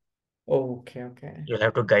while. Okay. You'll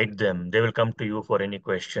have to guide them. They will come to you for any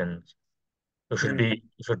questions. You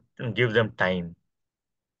should give them time.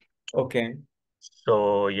 Okay.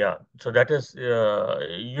 So yeah, so that is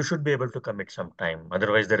you should be able to commit some time.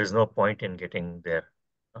 Otherwise, there is no point in getting there.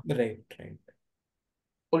 Right.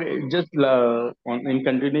 Okay, just in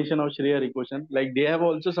continuation of Shreya question, like they have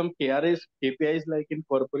also some KRS, KPIs like in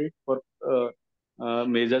corporate for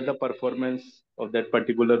measure the performance of that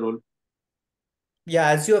particular role. Yeah,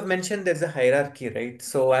 as you have mentioned, there's a hierarchy, right?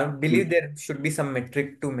 So I believe there should be some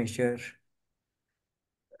metric to measure.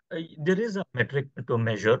 There is a metric to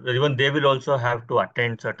measure. Even they will also have to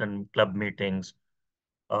attend certain club meetings.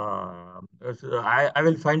 So I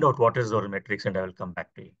will find out what is those metrics and I will come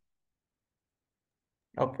back to you.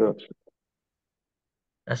 Okay.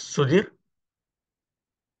 Sudhir?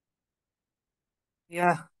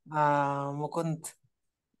 Yeah, Mukund,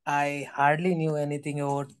 I hardly knew anything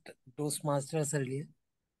about Toastmasters earlier.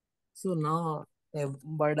 So now a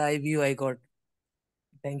bird eye view I got.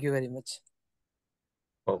 Thank you very much.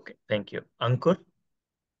 Okay, thank you. Ankur?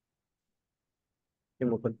 Hey,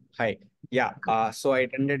 Mukund. Hi. Yeah. So I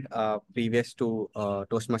attended previous two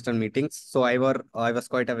Toastmaster meetings. So I was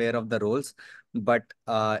quite aware of the roles, but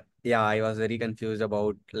yeah, I was very confused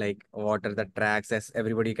about like what are the tracks, as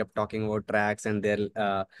everybody kept talking about tracks and their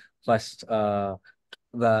first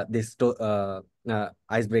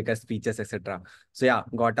icebreaker speeches, etc. So yeah,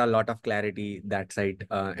 got a lot of clarity that side.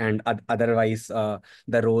 And otherwise,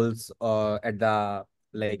 the roles at the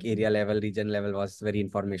like area level, region level was very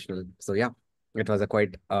informational. So yeah, it was a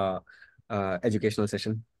quite educational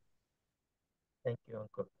session. Thank you,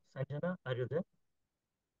 Ankur. Sanjana, are you there?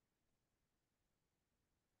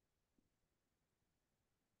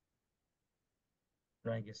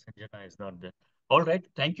 No, I guess Sanjana is not there. All right,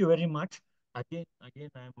 thank you very much. Again,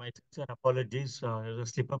 my sincere apologies. There's a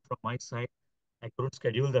slip up from my side. I couldn't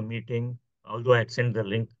schedule the meeting, although I had sent the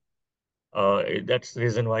link. That's the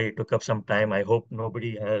reason why it took up some time. I hope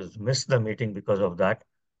nobody has missed the meeting because of that.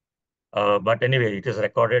 But anyway, it is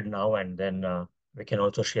recorded now, and then we can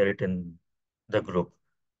also share it in the group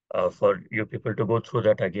for you people to go through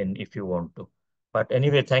that again if you want to. But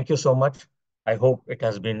anyway, thank you so much. I hope it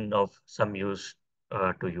has been of some use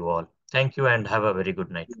to you all. Thank you and have a very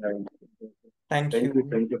good night. Thank Thank you. you.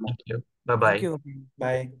 Thank you. Thank you. Bye Thank bye. you.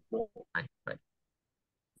 Bye.